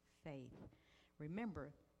faith.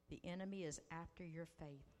 Remember, the enemy is after your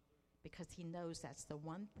faith because he knows that's the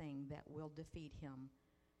one thing that will defeat him.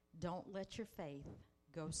 Don't let your faith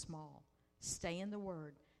go small. Stay in the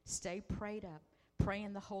Word. Stay prayed up. Pray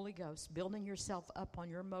in the Holy Ghost, building yourself up on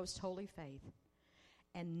your most holy faith.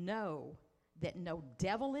 And know that no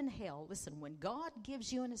devil in hell, listen, when God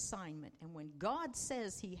gives you an assignment and when God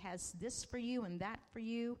says he has this for you and that for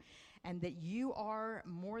you and that you are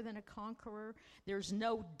more than a conqueror, there's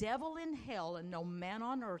no devil in hell and no man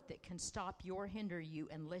on earth that can stop you or hinder you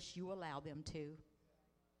unless you allow them to.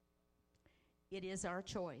 It is our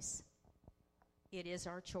choice. It is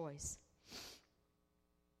our choice.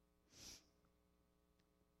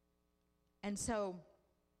 And so,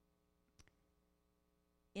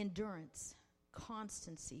 endurance,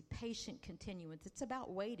 constancy, patient continuance. It's about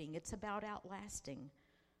waiting. It's about outlasting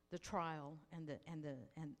the trial and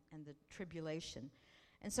the tribulation.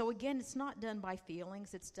 And so again, it's not done by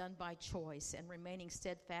feelings. It's done by choice and remaining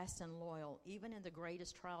steadfast and loyal, even in the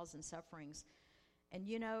greatest trials and sufferings. And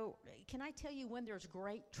you know, can I tell you, when there's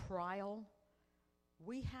great trial,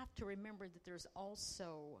 we have to remember that there's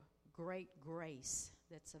also great grace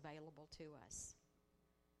that's available to us.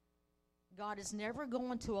 God is never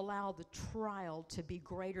going to allow the trial to be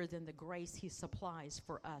greater than the grace he supplies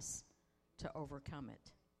for us to overcome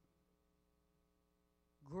it.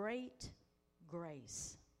 Great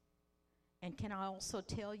grace. And can I also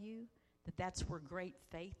tell you that that's where great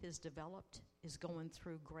faith is developed, is going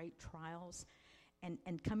through great trials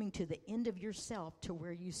and coming to the end of yourself to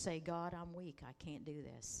where you say, God, I'm weak. I can't do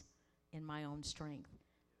this in my own strength.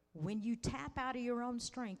 When you tap out of your own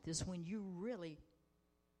strength is when you really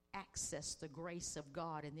access the grace of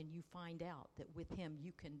God, and then you find out that with him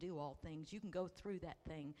you can do all things. You can go through that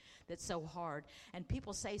thing that's so hard. And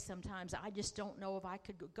people say sometimes, I just don't know if I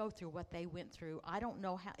could go through what they went through. I don't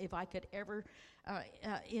know if I could ever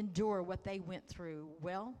endure what they went through.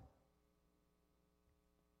 Well,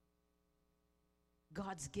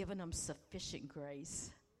 God's given them sufficient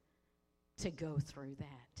grace to go through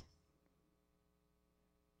that.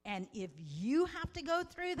 And if you have to go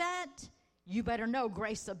through that, you better know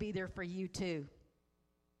grace will be there for you too.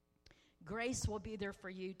 Grace will be there for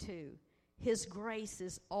you too. His grace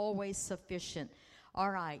is always sufficient. All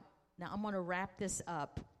right, now I'm going to wrap this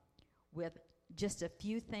up with just a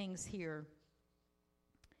few things here,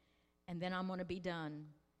 and then I'm going to be done.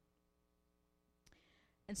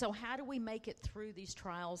 And so how do we make it through these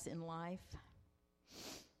trials in life?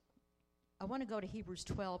 I want to go to Hebrews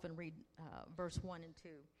 12 and read verse 1 and 2.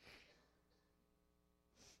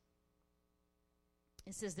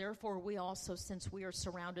 It says, therefore we also, since we are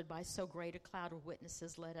surrounded by so great a cloud of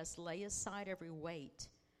witnesses, let us lay aside every weight,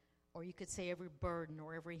 or you could say every burden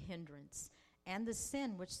or every hindrance, and the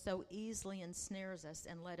sin which so easily ensnares us,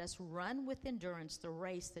 and let us run with endurance the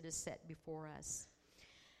race that is set before us.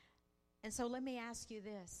 And so let me ask you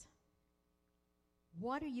this.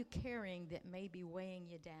 What are you carrying that may be weighing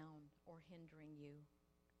you down or hindering you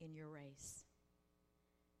in your race?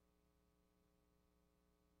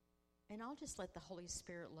 And I'll just let the Holy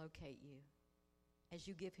Spirit locate you as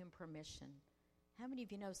you give him permission. How many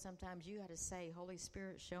of you know sometimes you got to say, Holy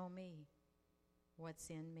Spirit, show me what's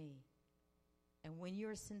in me? And when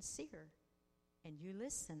you're sincere and you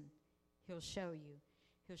listen, he'll show you.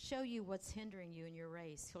 He'll show you what's hindering you in your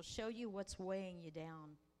race. He'll show you what's weighing you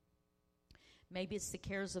down. Maybe it's the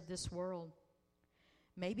cares of this world.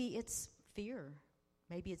 Maybe it's fear.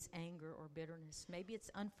 Maybe it's anger or bitterness. Maybe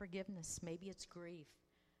it's unforgiveness. Maybe it's grief.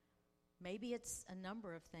 Maybe it's a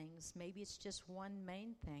number of things. Maybe it's just one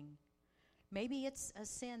main thing. Maybe it's a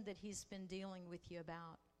sin that he's been dealing with you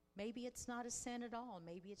about. Maybe it's not a sin at all.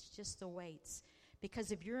 Maybe it's just the weights.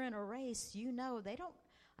 Because if you're in a race, you know they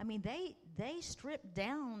strip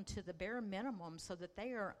down to the bare minimum so that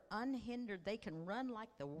they are unhindered. They can run like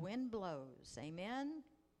the wind blows. Amen?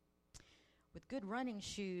 With good running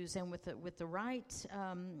shoes and with the right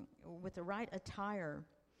attire.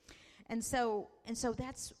 And so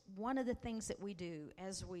that's one of the things that we do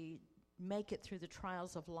as we make it through the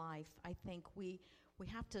trials of life. I think we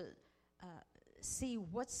have to see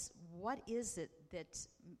what is it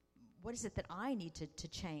that I need to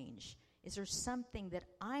change. Is there something that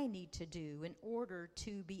I need to do in order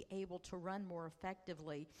to be able to run more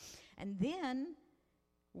effectively? And then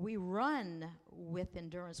we run with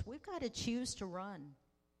endurance. We've got to choose to run.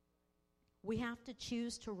 We have to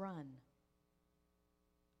choose to run.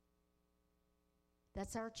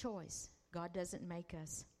 That's our choice. God doesn't make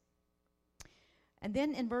us. And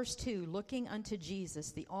then in verse 2, looking unto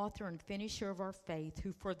Jesus, the author and finisher of our faith,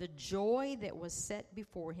 who for the joy that was set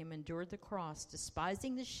before him endured the cross,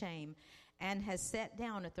 despising the shame, and has sat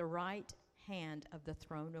down at the right hand of the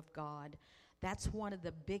throne of God. That's one of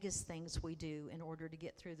the biggest things we do in order to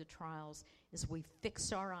get through the trials, is we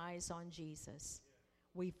fix our eyes on Jesus.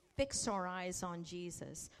 We fix our eyes on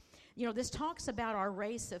Jesus. You know, this talks about our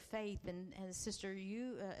race of faith, and Sister,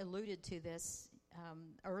 you alluded to this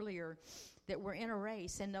earlier, that we're in a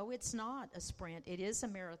race. And no, it's not a sprint. It is a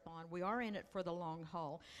marathon. We are in it for the long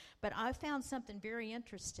haul. But I found something very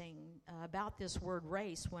interesting about this word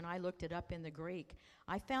race when I looked it up in the Greek.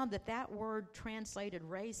 I found that word translated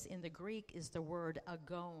race in the Greek is the word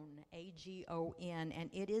agon, A-G-O-N, and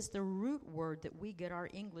it is the root word that we get our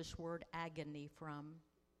English word agony from.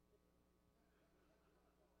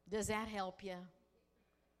 Does that help you?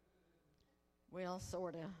 Well,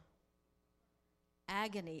 sort of.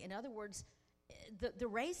 Agony. In other words, the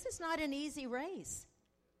race is not an easy race.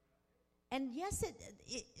 And yes,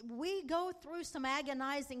 we go through some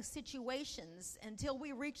agonizing situations until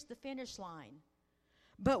we reach the finish line.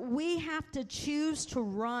 But we have to choose to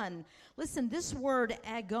run. Listen, this word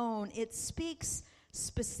agon, it speaks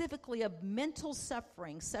specifically of mental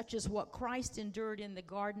suffering, such as what Christ endured in the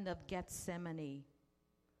Garden of Gethsemane.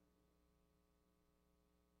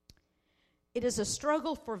 It is a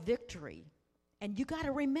struggle for victory. And you got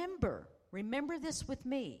to remember this with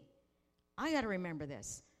me. I got to remember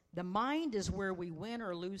this. The mind is where we win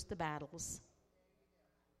or lose the battles.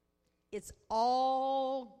 It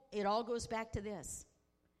all goes back to this.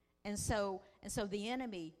 And so the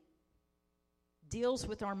enemy deals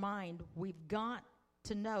with our mind. We've got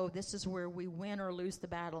to know this is where we win or lose the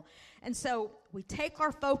battle. And so we take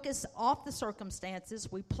our focus off the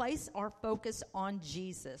circumstances. We place our focus on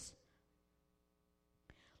Jesus.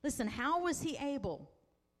 Listen, how was he able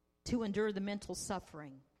to endure the mental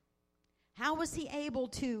suffering? How was he able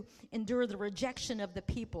to endure the rejection of the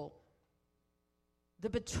people, the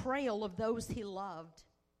betrayal of those he loved,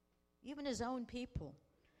 even his own people?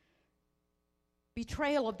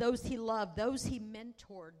 Betrayal of those he loved, those he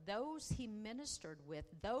mentored, those he ministered with,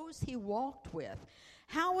 those he walked with.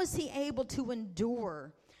 How was he able to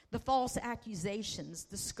endure the false accusations,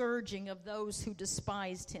 the scourging of those who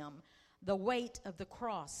despised him, the weight of the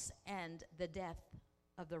cross, and the death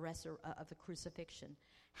of the crucifixion?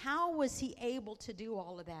 How was he able to do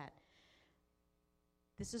all of that?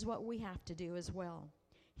 This is what we have to do as well.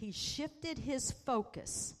 He shifted his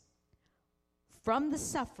focus from the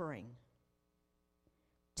suffering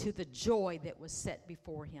to the joy that was set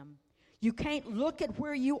before him. You can't look at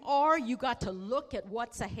where you are. You got to look at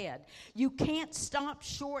what's ahead. You can't stop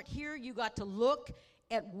short here. You got to look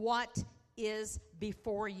at what is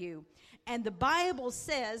before you. And the Bible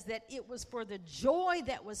says that it was for the joy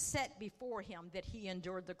that was set before him that he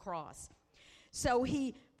endured the cross. So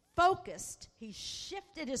he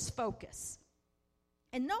shifted his focus.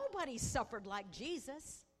 And nobody suffered like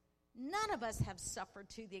Jesus. None of us have suffered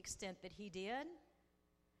to the extent that he did.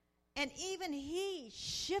 And even he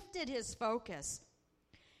shifted his focus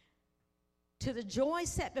to the joy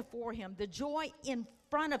set before him, the joy in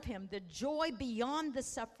front of him, the joy beyond the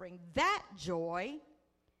suffering. That joy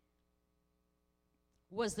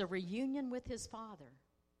was the reunion with his Father.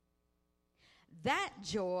 That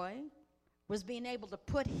joy was being able to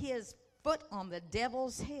put his foot on the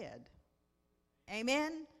devil's head.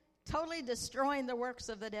 Amen? Totally destroying the works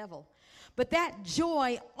of the devil. But that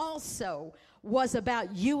joy also was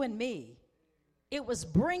about you and me. It was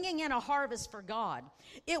bringing in a harvest for God.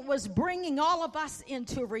 It was bringing all of us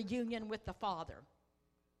into reunion with the Father.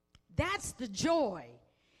 That's the joy.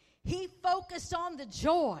 He focused on the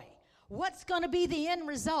joy. What's going to be the end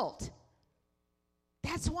result?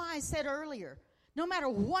 That's why I said earlier, no matter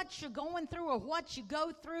what you're going through or what you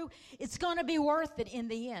go through, it's going to be worth it in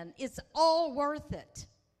the end. It's all worth it.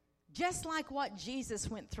 Just like what Jesus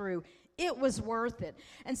went through, it was worth it.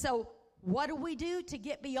 And so what do we do to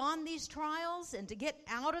get beyond these trials and to get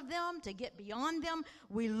out of them, to get beyond them?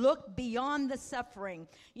 We look beyond the suffering.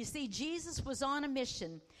 You see, Jesus was on a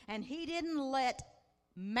mission, and he didn't let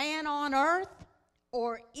man on earth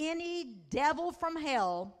or any devil from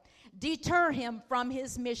hell deter him from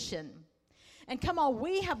his mission. And come on,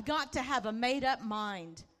 we have got to have a made-up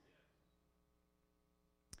mind,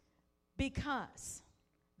 because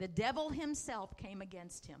the devil himself came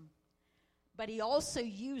against him. But he also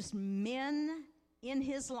used men in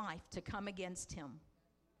his life to come against him.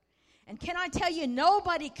 And can I tell you,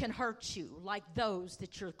 nobody can hurt you like those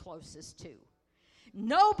that you're closest to.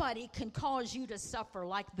 Nobody can cause you to suffer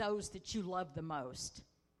like those that you love the most.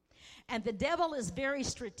 And the devil is very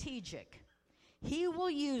strategic. He will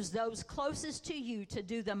use those closest to you to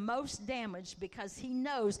do the most damage, because he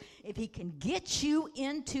knows if he can get you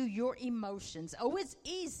into your emotions. Oh, it's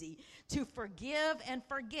easy to forgive and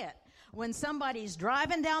forget when somebody's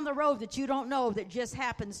driving down the road that you don't know, that just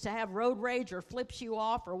happens to have road rage or flips you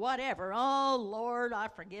off or whatever. Oh, Lord, I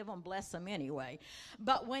forgive them, bless them anyway.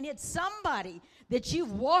 But when it's somebody that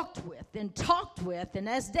you've walked with and talked with, and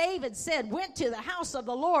as David said, went to the house of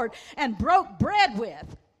the Lord and broke bread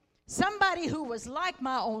with, somebody who was like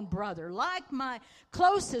my own brother, like my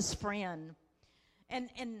closest friend. And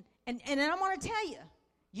I want to tell you,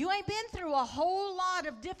 you ain't been through a whole lot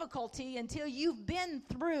of difficulty until you've been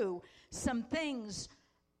through some things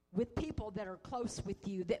with people that are close with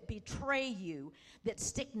you, that betray you, that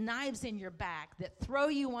stick knives in your back, that throw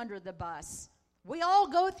you under the bus. We all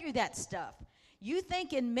go through that stuff. You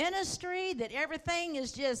think in ministry that everything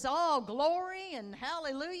is just all glory and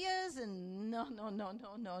hallelujahs, and no.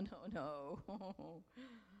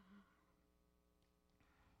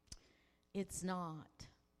 It's not.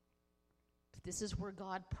 But this is where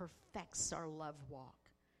God perfects our love walk.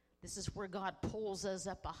 This is where God pulls us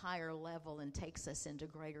up a higher level and takes us into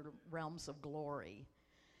greater realms of glory.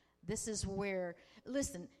 This is where,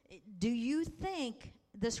 listen, do you think,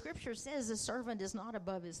 the scripture says a servant is not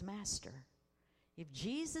above his master? If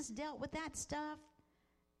Jesus dealt with that stuff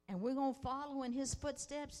and we're going to follow in his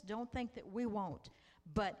footsteps, don't think that we won't.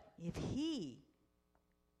 But if he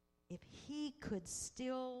could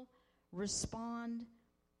still respond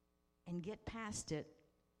and get past it,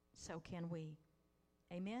 so can we.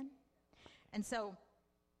 Amen? And so,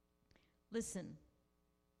 listen,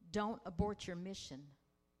 don't abort your mission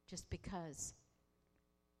just because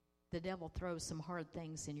the devil throws some hard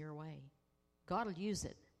things in your way. God will use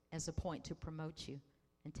it as a point to promote you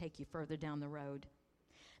and take you further down the road.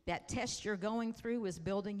 That test you're going through is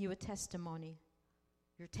building you a testimony.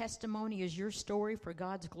 Your testimony is your story for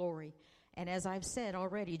God's glory. And as I've said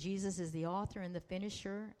already, Jesus is the author and the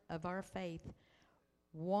finisher of our faith.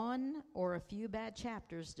 One or a few bad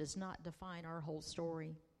chapters does not define our whole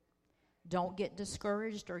story. Don't get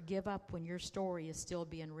discouraged or give up when your story is still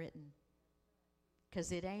being written,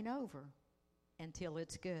 because it ain't over until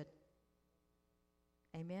it's good.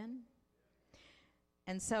 Amen?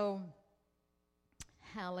 And so,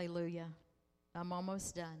 hallelujah. I'm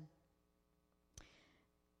almost done.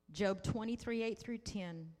 Job 23, 8 through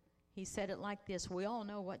 10. He said it like this. We all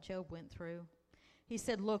know what Job went through. He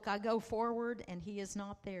said, look, I go forward, and he is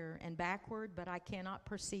not there, and backward, but I cannot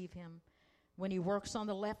perceive him. When he works on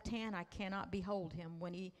the left hand, I cannot behold him.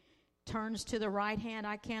 When he turns to the right hand,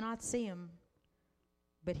 I cannot see him.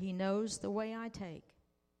 But he knows the way I take,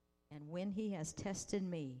 and when he has tested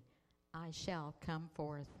me, I shall come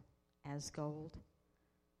forth as gold.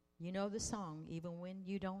 You know the song, even when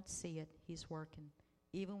you don't see it, he's working.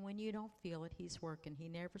 Even when you don't feel it, he's working. He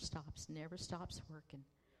never stops working.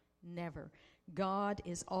 Never. God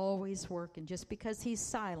is always working. Just because he's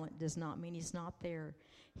silent does not mean he's not there.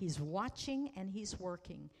 He's watching and he's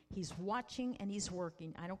working. He's watching and he's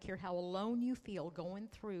working. I don't care how alone you feel going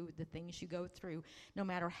through the things you go through. No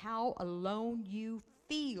matter how alone you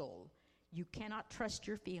feel, you cannot trust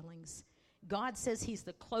your feelings. God says he's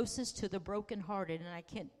the closest to the brokenhearted.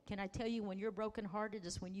 And can I tell you, when you're brokenhearted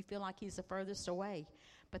is when you feel like he's the furthest away.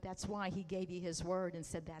 But that's why he gave you his word and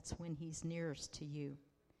said that's when he's nearest to you.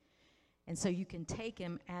 And so you can take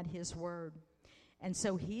him at his word. And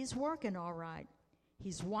so he's working all right.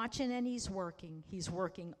 He's watching and he's working. He's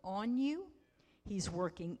working on you. He's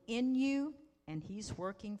working in you. And he's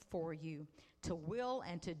working for you to will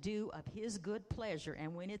and to do of his good pleasure.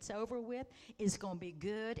 And when it's over with, it's going to be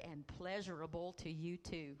good and pleasurable to you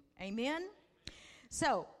too. Amen?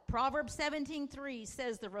 So, Proverbs 17:3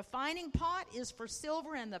 says, the refining pot is for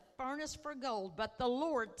silver and the furnace for gold, but the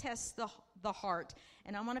Lord tests the heart.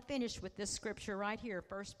 And I'm going to finish with this scripture right here,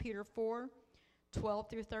 1 Peter 4:12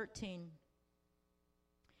 through 13.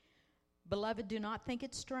 Beloved, do not think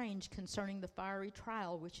it strange concerning the fiery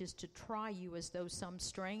trial, which is to try you as though some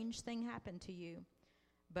strange thing happened to you.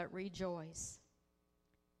 But rejoice.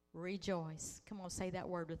 Rejoice. Come on, say that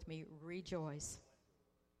word with me. Rejoice.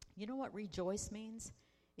 You know what rejoice means?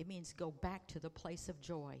 It means go back to the place of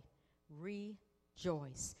joy.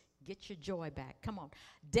 Rejoice. Get your joy back. Come on.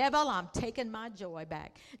 Devil, I'm taking my joy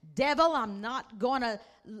back. Devil, I'm not going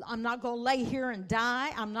to lay here and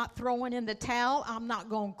die. I'm not throwing in the towel. I'm not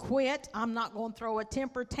going to quit. I'm not going to throw a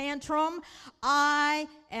temper tantrum. I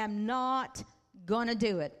am not going to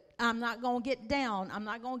do it. I'm not going to get down. I'm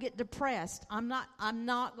not going to get depressed. I'm not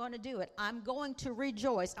going to do it. I'm going to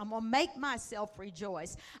rejoice. I'm going to make myself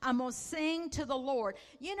rejoice. I'm going to sing to the Lord.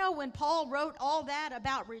 You know, when Paul wrote all that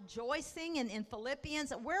about rejoicing in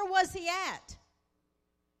Philippians, where was he at?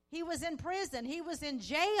 He was in prison. He was in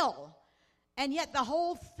jail. And yet the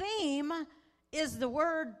whole theme is the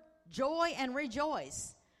word joy and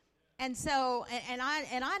rejoice. And so, and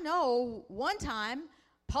I know one time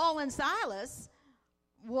Paul and Silas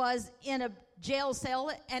was in a jail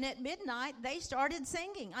cell, and at midnight they started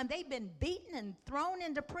singing. And they'd been beaten and thrown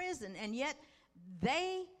into prison, and yet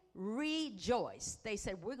they rejoiced. They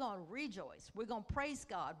said, we're going to rejoice. We're going to praise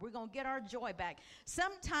God. We're going to get our joy back.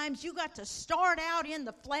 Sometimes you got to start out in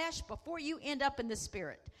the flesh before you end up in the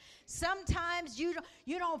spirit. Sometimes you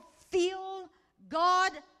don't feel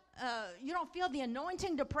God. You don't feel the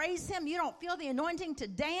anointing to praise him. You don't feel the anointing to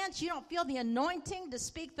dance. You don't feel the anointing to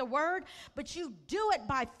speak the word. But you do it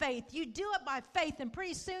by faith. You do it by faith. And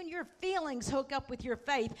pretty soon your feelings hook up with your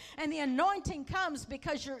faith. And the anointing comes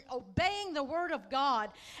because you're obeying the word of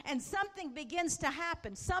God. And something begins to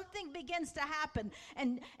happen. Something begins to happen.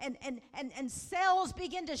 And cells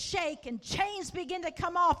begin to shake. And chains begin to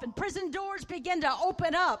come off. And prison doors begin to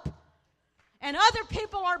open up. And other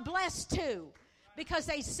people are blessed too. Because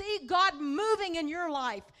they see God moving in your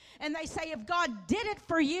life. And they say, if God did it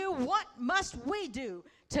for you, what must we do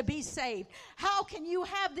to be saved? How can you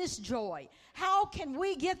have this joy? How can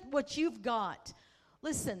we get what you've got?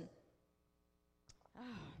 Listen.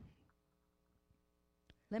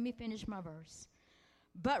 Let me finish my verse.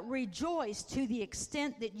 But rejoice to the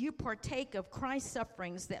extent that you partake of Christ's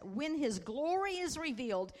sufferings, that when his glory is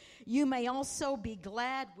revealed, you may also be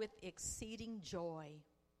glad with exceeding joy.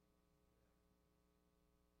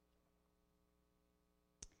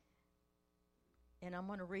 And I'm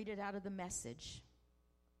going to read it out of the Message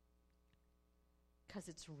because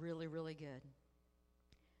it's really, really good.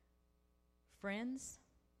 Friends,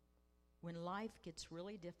 when life gets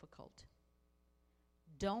really difficult,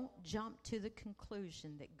 don't jump to the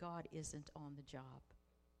conclusion that God isn't on the job.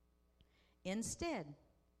 Instead,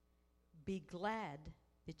 be glad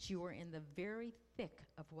that you are in the very thick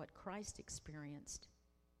of what Christ experienced.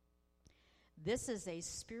 This is a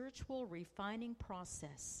spiritual refining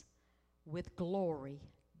process with glory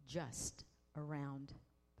just around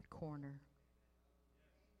the corner.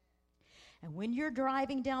 And when you're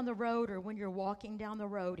driving down the road or when you're walking down the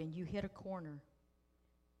road and you hit a corner,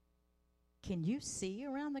 can you see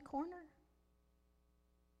around the corner?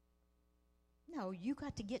 No, you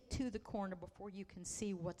got to get to the corner before you can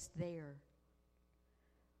see what's there.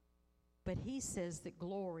 But he says that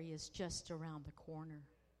glory is just around the corner.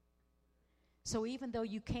 So even though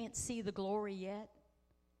you can't see the glory yet,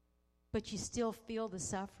 but you still feel the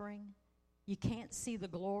suffering, you can't see the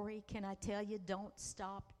glory, can I tell you, don't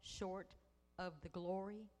stop short of the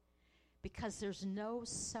glory, because there's no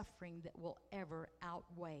suffering that will ever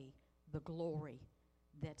outweigh the glory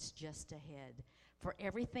that's just ahead. For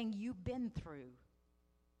everything you've been through,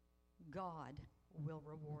 God will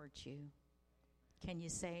reward you. Can you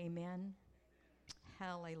say amen?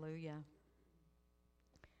 Hallelujah.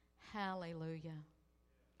 Hallelujah.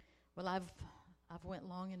 Well, I've went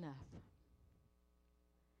long enough.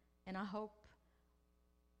 And I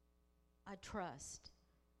trust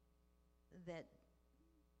that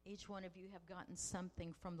each one of you have gotten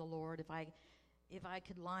something from the Lord. If I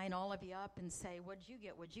could line all of you up and say, what'd you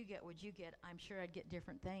get, what'd you get, what'd you get, I'm sure I'd get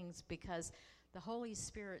different things, because the Holy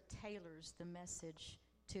Spirit tailors the message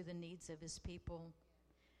to the needs of his people.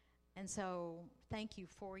 And so thank you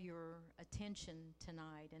for your attention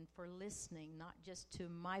tonight and for listening, not just to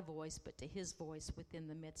my voice, but to his voice within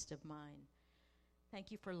the midst of mine. Thank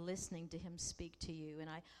you for listening to him speak to you. And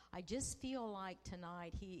I just feel like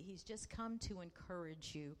tonight he's just come to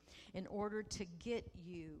encourage you in order to get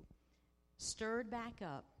you stirred back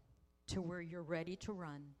up to where you're ready to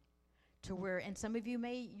run. To where, and some of you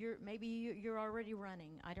maybe you're already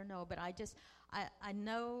running. I don't know, but I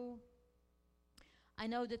know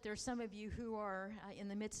that there's some of you who are in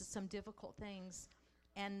the midst of some difficult things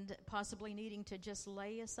and possibly needing to just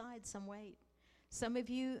lay aside some weight. Some of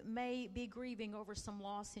you may be grieving over some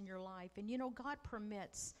loss in your life. And God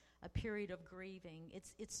permits a period of grieving.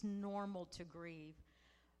 It's normal to grieve.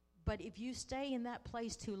 But if you stay in that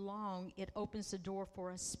place too long, it opens the door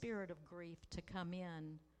for a spirit of grief to come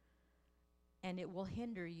in. And it will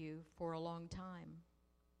hinder you for a long time.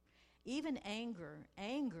 Even anger,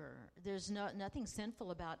 there's nothing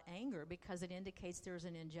sinful about anger because it indicates there's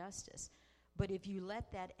an injustice. But if you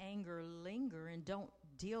let that anger linger and don't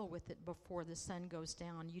deal with it before the sun goes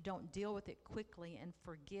down, you don't deal with it quickly and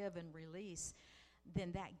forgive and release,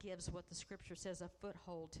 then that gives what the scripture says a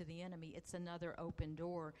foothold to the enemy. It's another open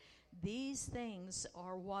door. These things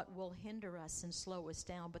are what will hinder us and slow us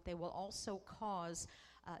down, but they will also cause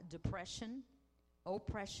depression,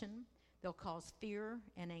 oppression. They'll cause fear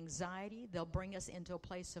and anxiety. They'll bring us into a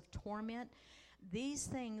place of torment. These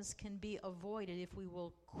things can be avoided if we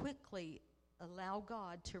will quickly allow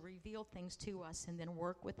God to reveal things to us and then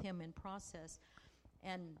work with him in process.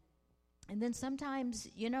 And then sometimes,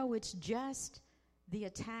 it's just the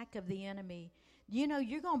attack of the enemy.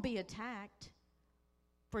 You're going to be attacked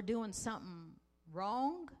for doing something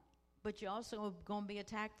wrong, but you're also going to be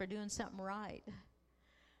attacked for doing something right.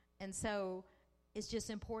 And so it's just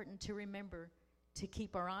important to remember to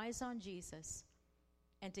keep our eyes on Jesus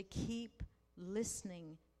and to keep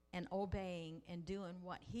listening and obeying and doing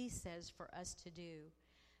what he says for us to do.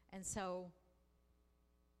 And so,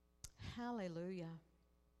 hallelujah.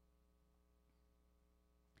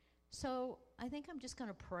 So I think I'm just going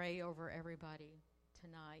to pray over everybody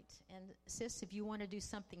tonight. And sis, if you want to do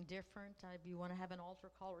something different, if you want to have an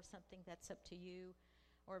altar call or something, that's up to you.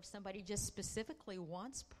 Or if somebody just specifically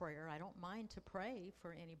wants prayer, I don't mind to pray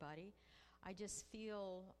for anybody. I just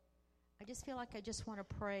feel like I just want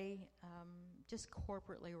to pray just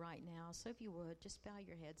corporately right now. So if you would, just bow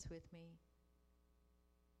your heads with me.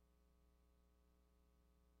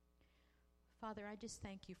 Father, I just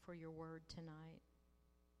thank you for your word tonight.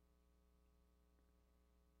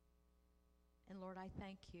 And Lord, I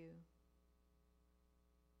thank you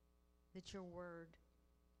that your word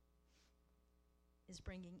is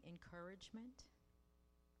bringing encouragement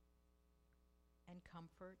and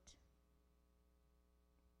comfort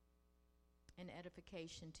and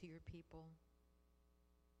edification to your people.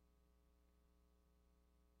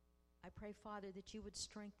 I pray, Father, that you would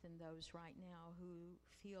strengthen those right now who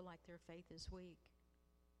feel like their faith is weak.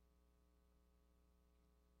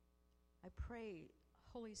 I pray,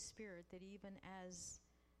 Holy Spirit, that even as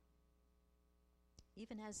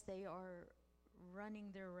they are running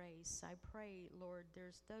their race, I pray, Lord,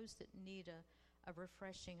 there's those that need a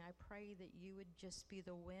refreshing. I pray that you would just be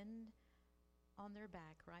the wind on their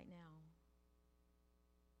back right now.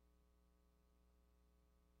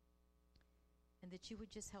 And that you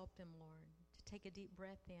would just help them, Lord, to take a deep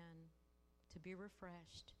breath in, to be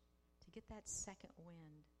refreshed, to get that second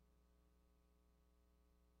wind,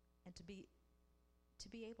 and to be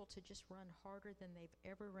able to just run harder than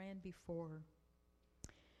they've ever ran before.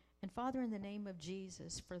 And Father, in the name of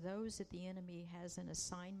Jesus, for those that the enemy has an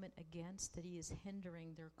assignment against, that he is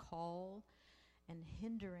hindering their call and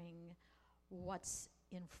hindering what's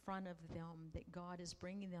in front of them that God is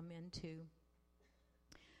bringing them into,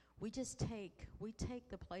 we take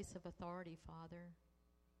the place of authority, Father,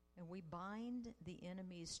 and we bind the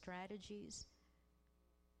enemy's strategies.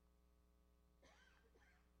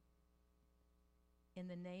 In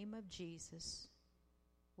the name of Jesus,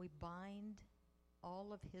 we bind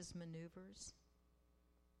all of his maneuvers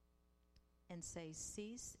and say,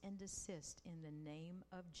 cease and desist in the name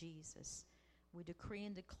of Jesus. We decree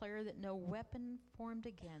and declare that no weapon formed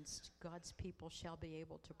against God's people shall be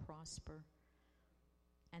able to prosper.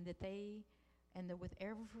 And that with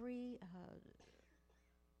every,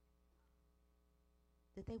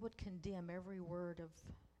 that they would condemn every word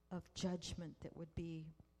of judgment that would be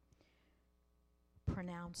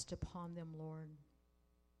pronounced upon them, Lord.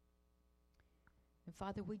 And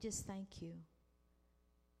Father, we just thank you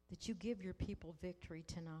that you give your people victory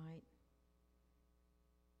tonight.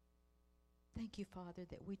 Thank you, Father,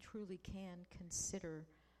 that we truly can consider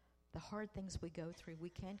the hard things we go through. We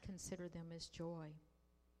can consider them as joy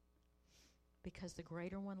because the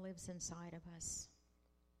greater one lives inside of us.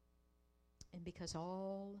 And because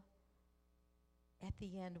all, at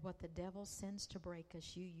the end, what the devil sends to break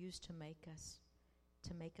us, you use to make us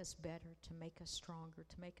better, to make us stronger,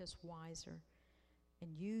 to make us wiser.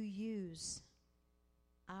 And you use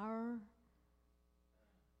our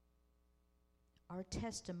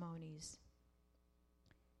testimonies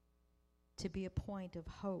to be a point of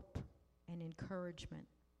hope and encouragement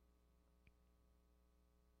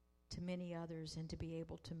to many others and to be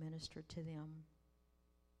able to minister to them.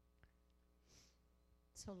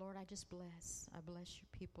 So, Lord, I bless your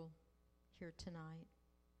people here tonight.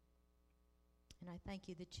 And I thank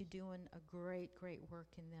you that you're doing a great, great work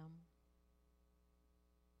in them.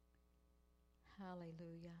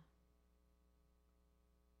 Hallelujah.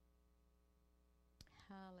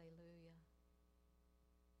 Hallelujah.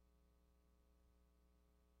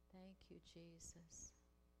 Thank you, Jesus.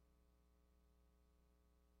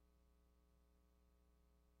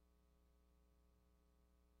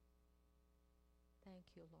 Thank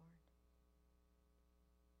you, Lord.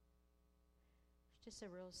 There's just a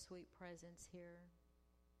real sweet presence here.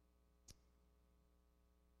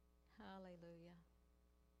 Hallelujah.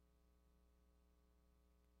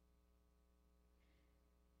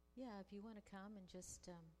 Yeah, if you want to come and just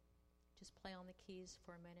play on the keys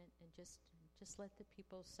for a minute and just let the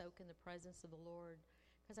people soak in the presence of the Lord,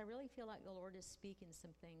 because I really feel like the Lord is speaking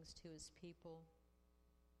some things to his people,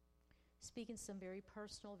 speaking some very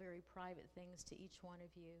personal, very private things to each one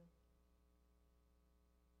of you.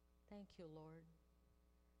 Thank you, Lord.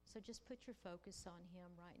 So just put your focus on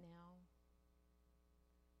him right now.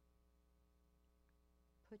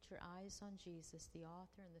 Put your eyes on Jesus, the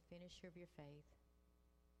author and the finisher of your faith.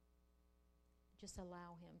 Just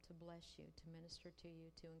allow him to bless you, to minister to you,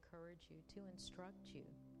 to encourage you, to instruct you.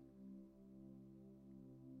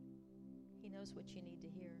 He knows what you need to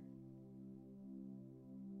hear.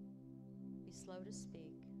 Be slow to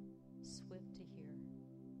speak, swift to hear,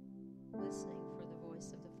 listening for the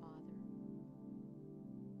voice of the Father.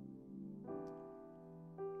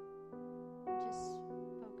 Just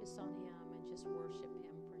focus on him and just worship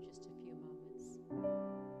him for just a few moments.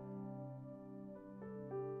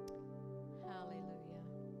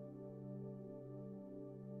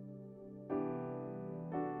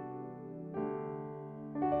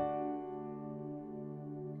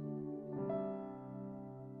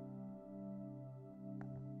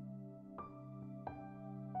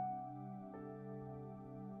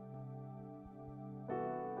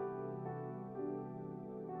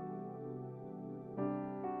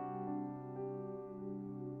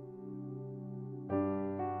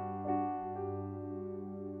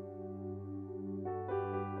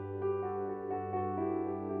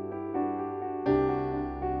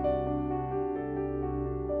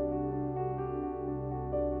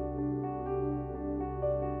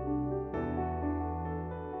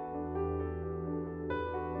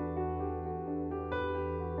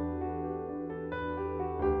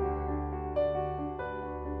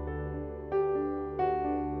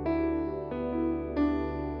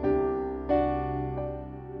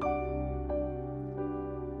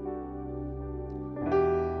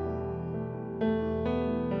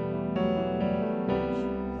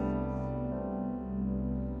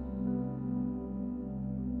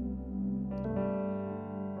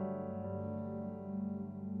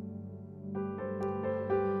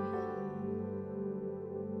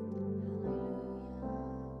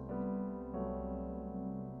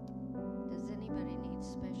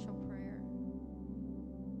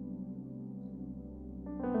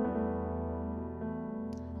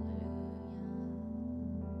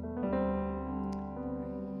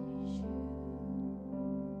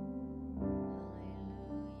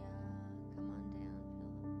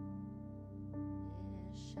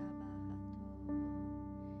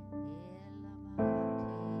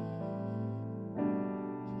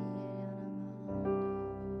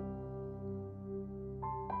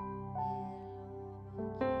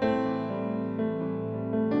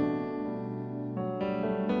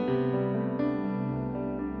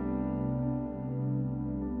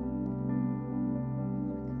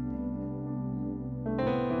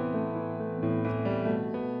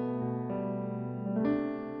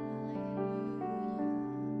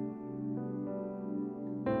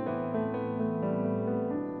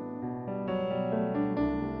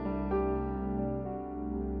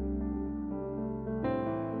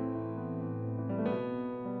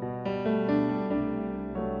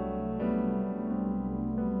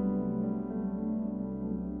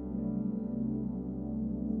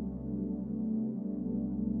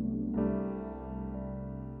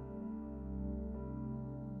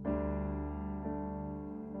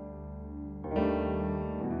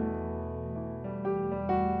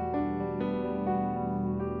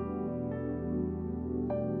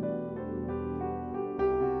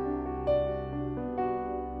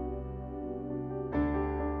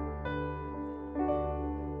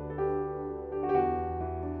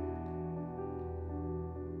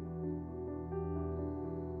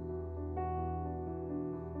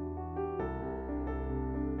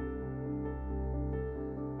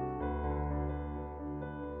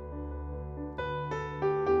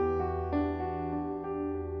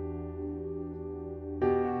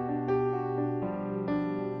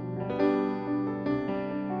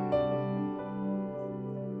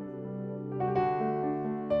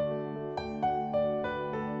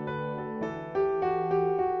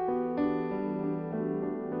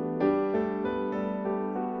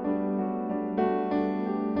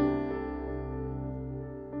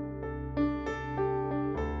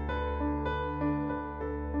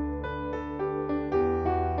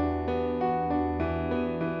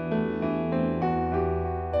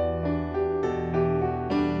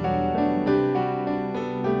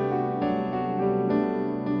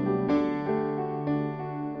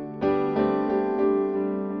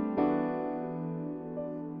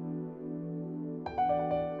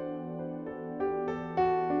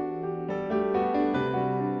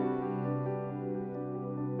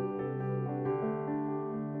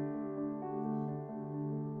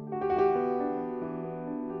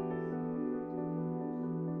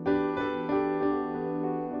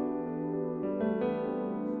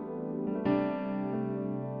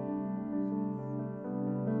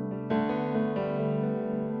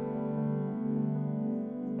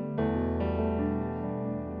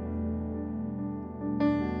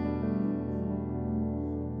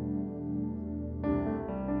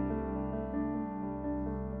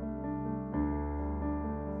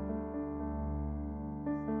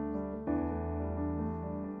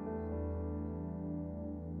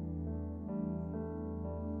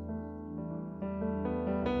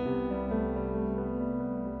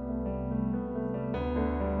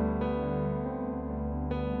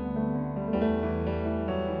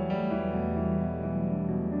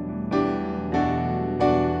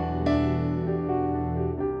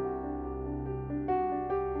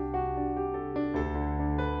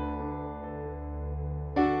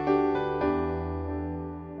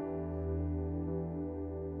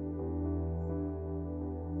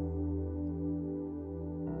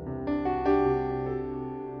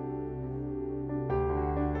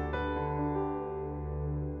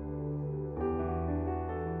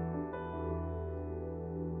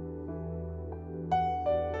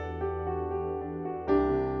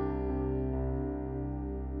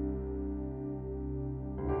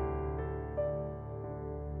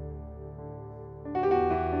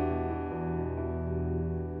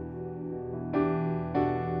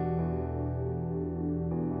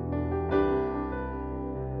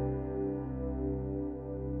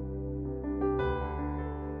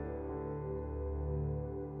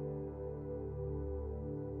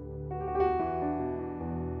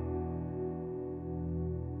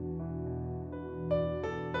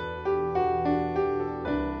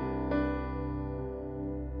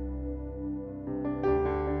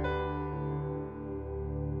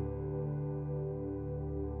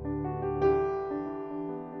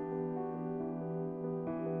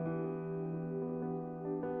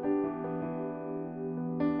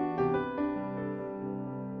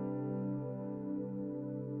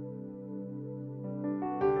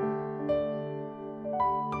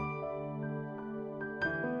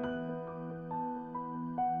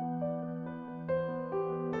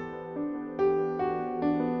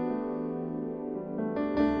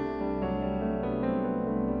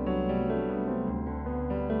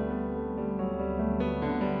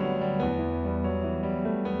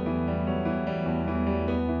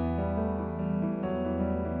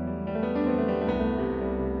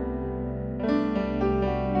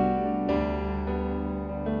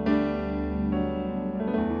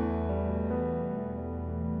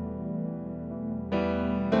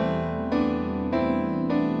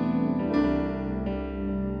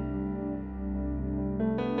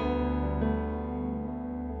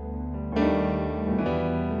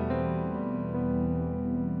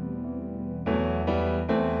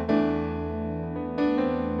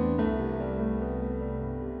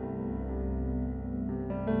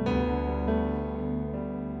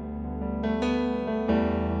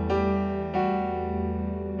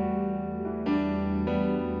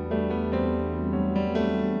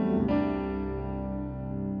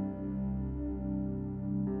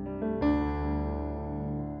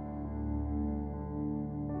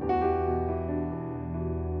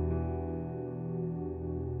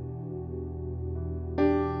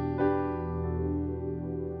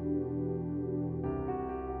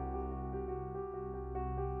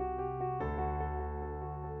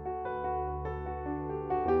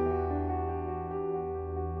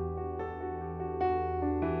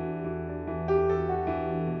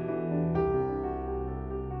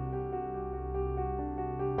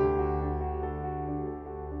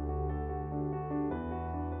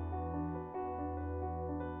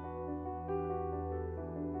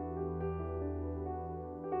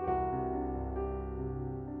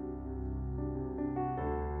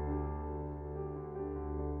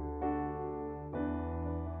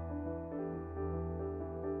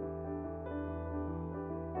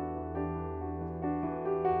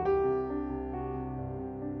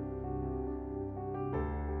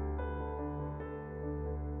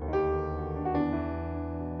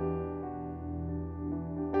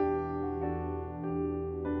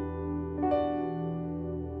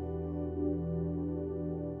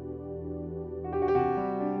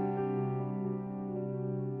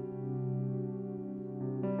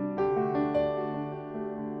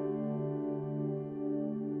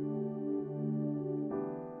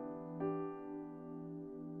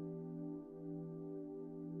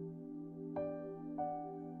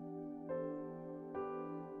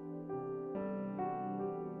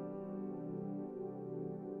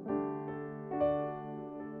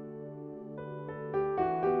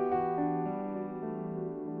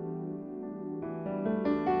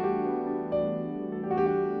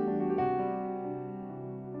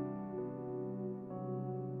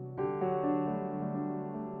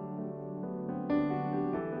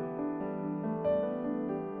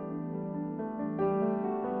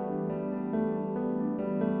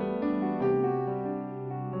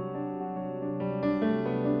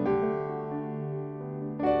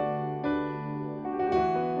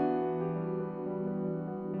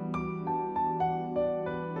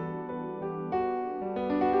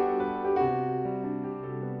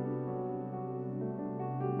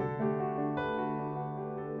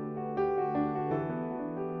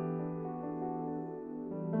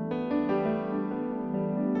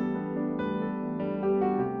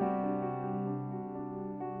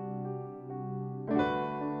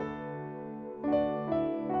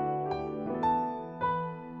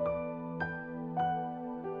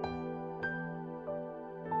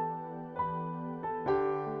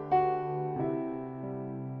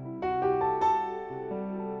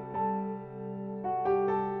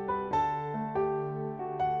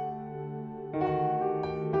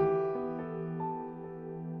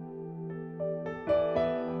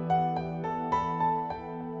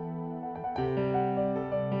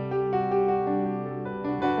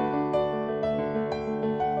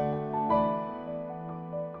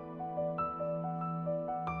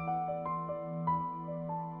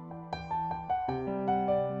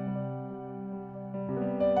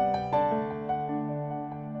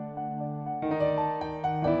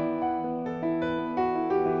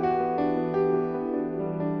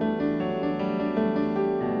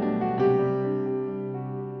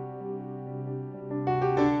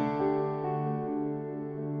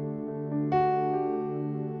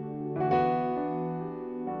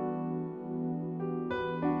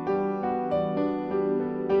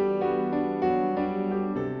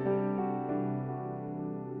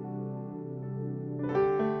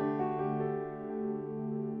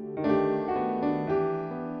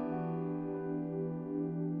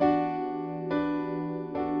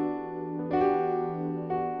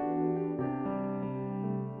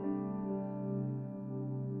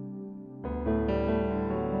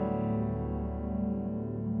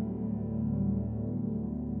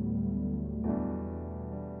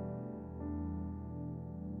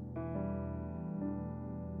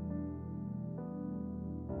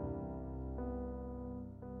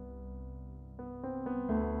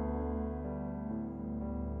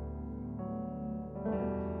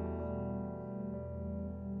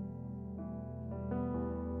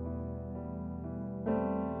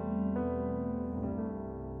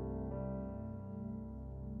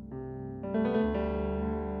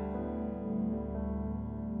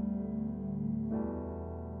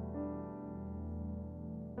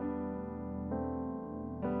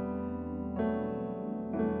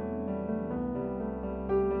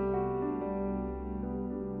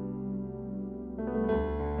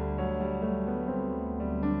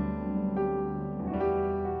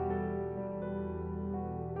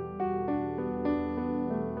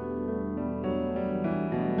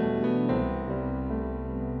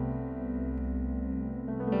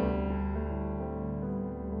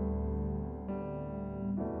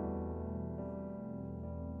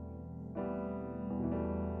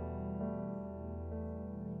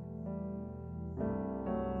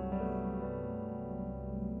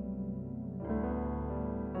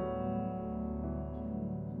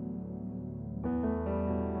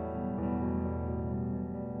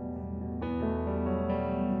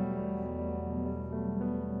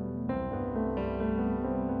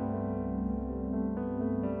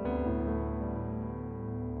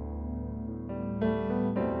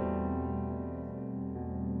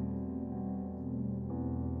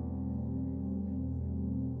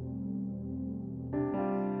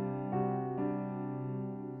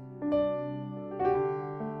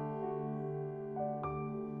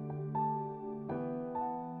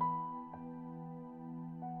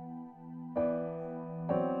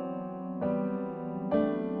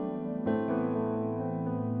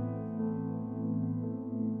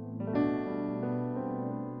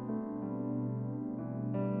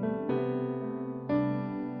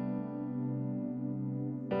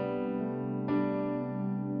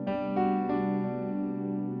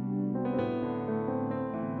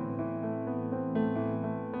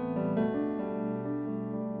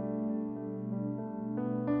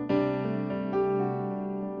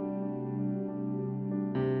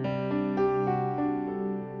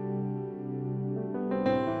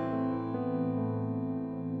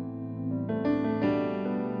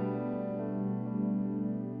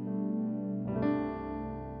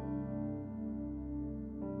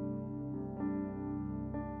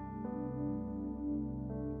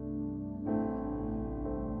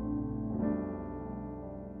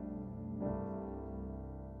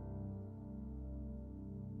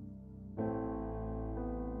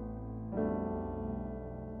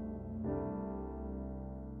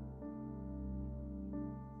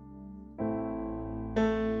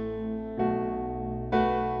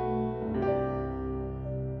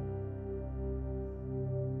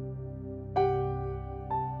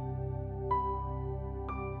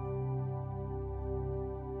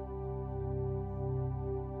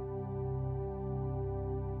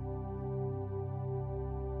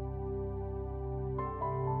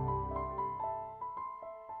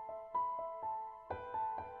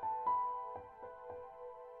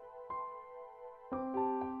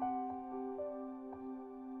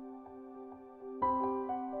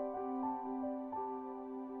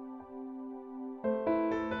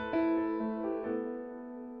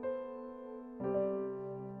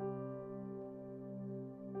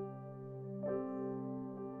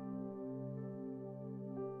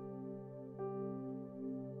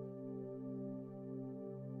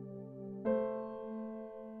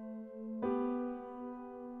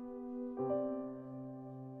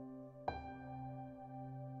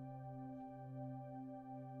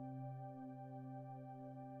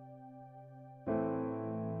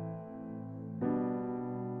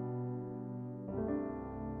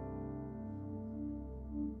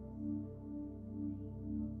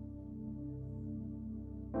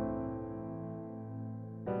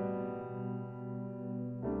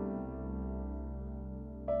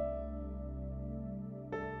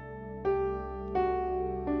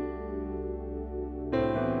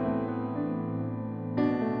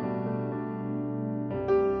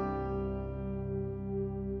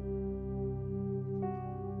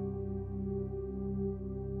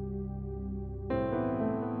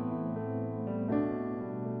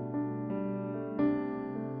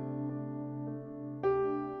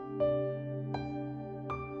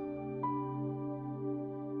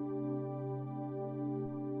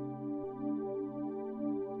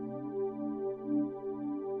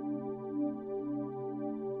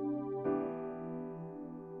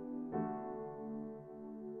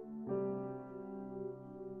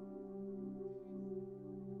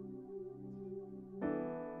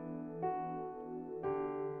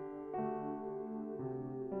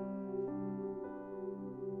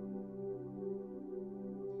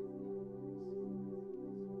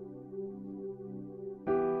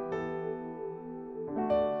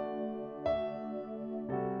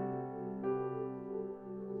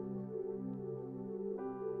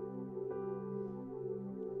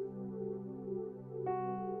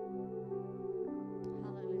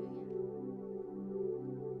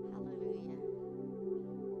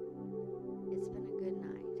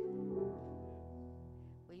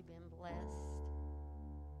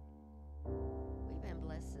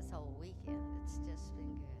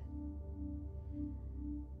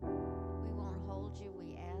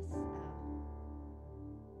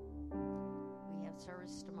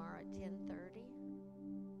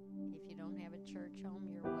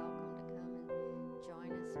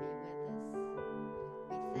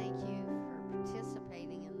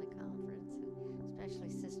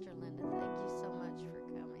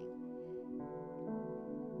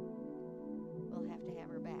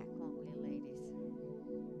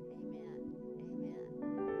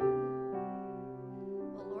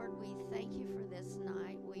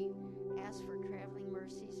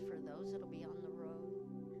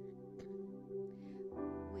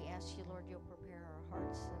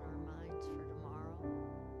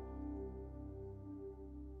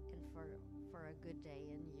 day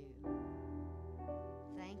in you.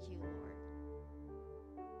 Thank you, Lord,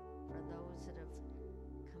 for those that have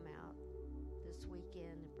come out this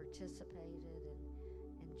weekend and participated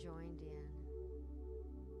and joined in.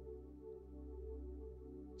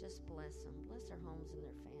 Just bless them. Bless their homes and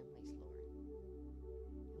their families, Lord.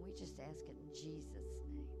 And we just ask it in Jesus'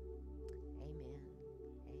 name. Amen.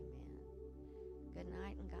 Amen. Good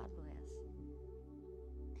night and God bless.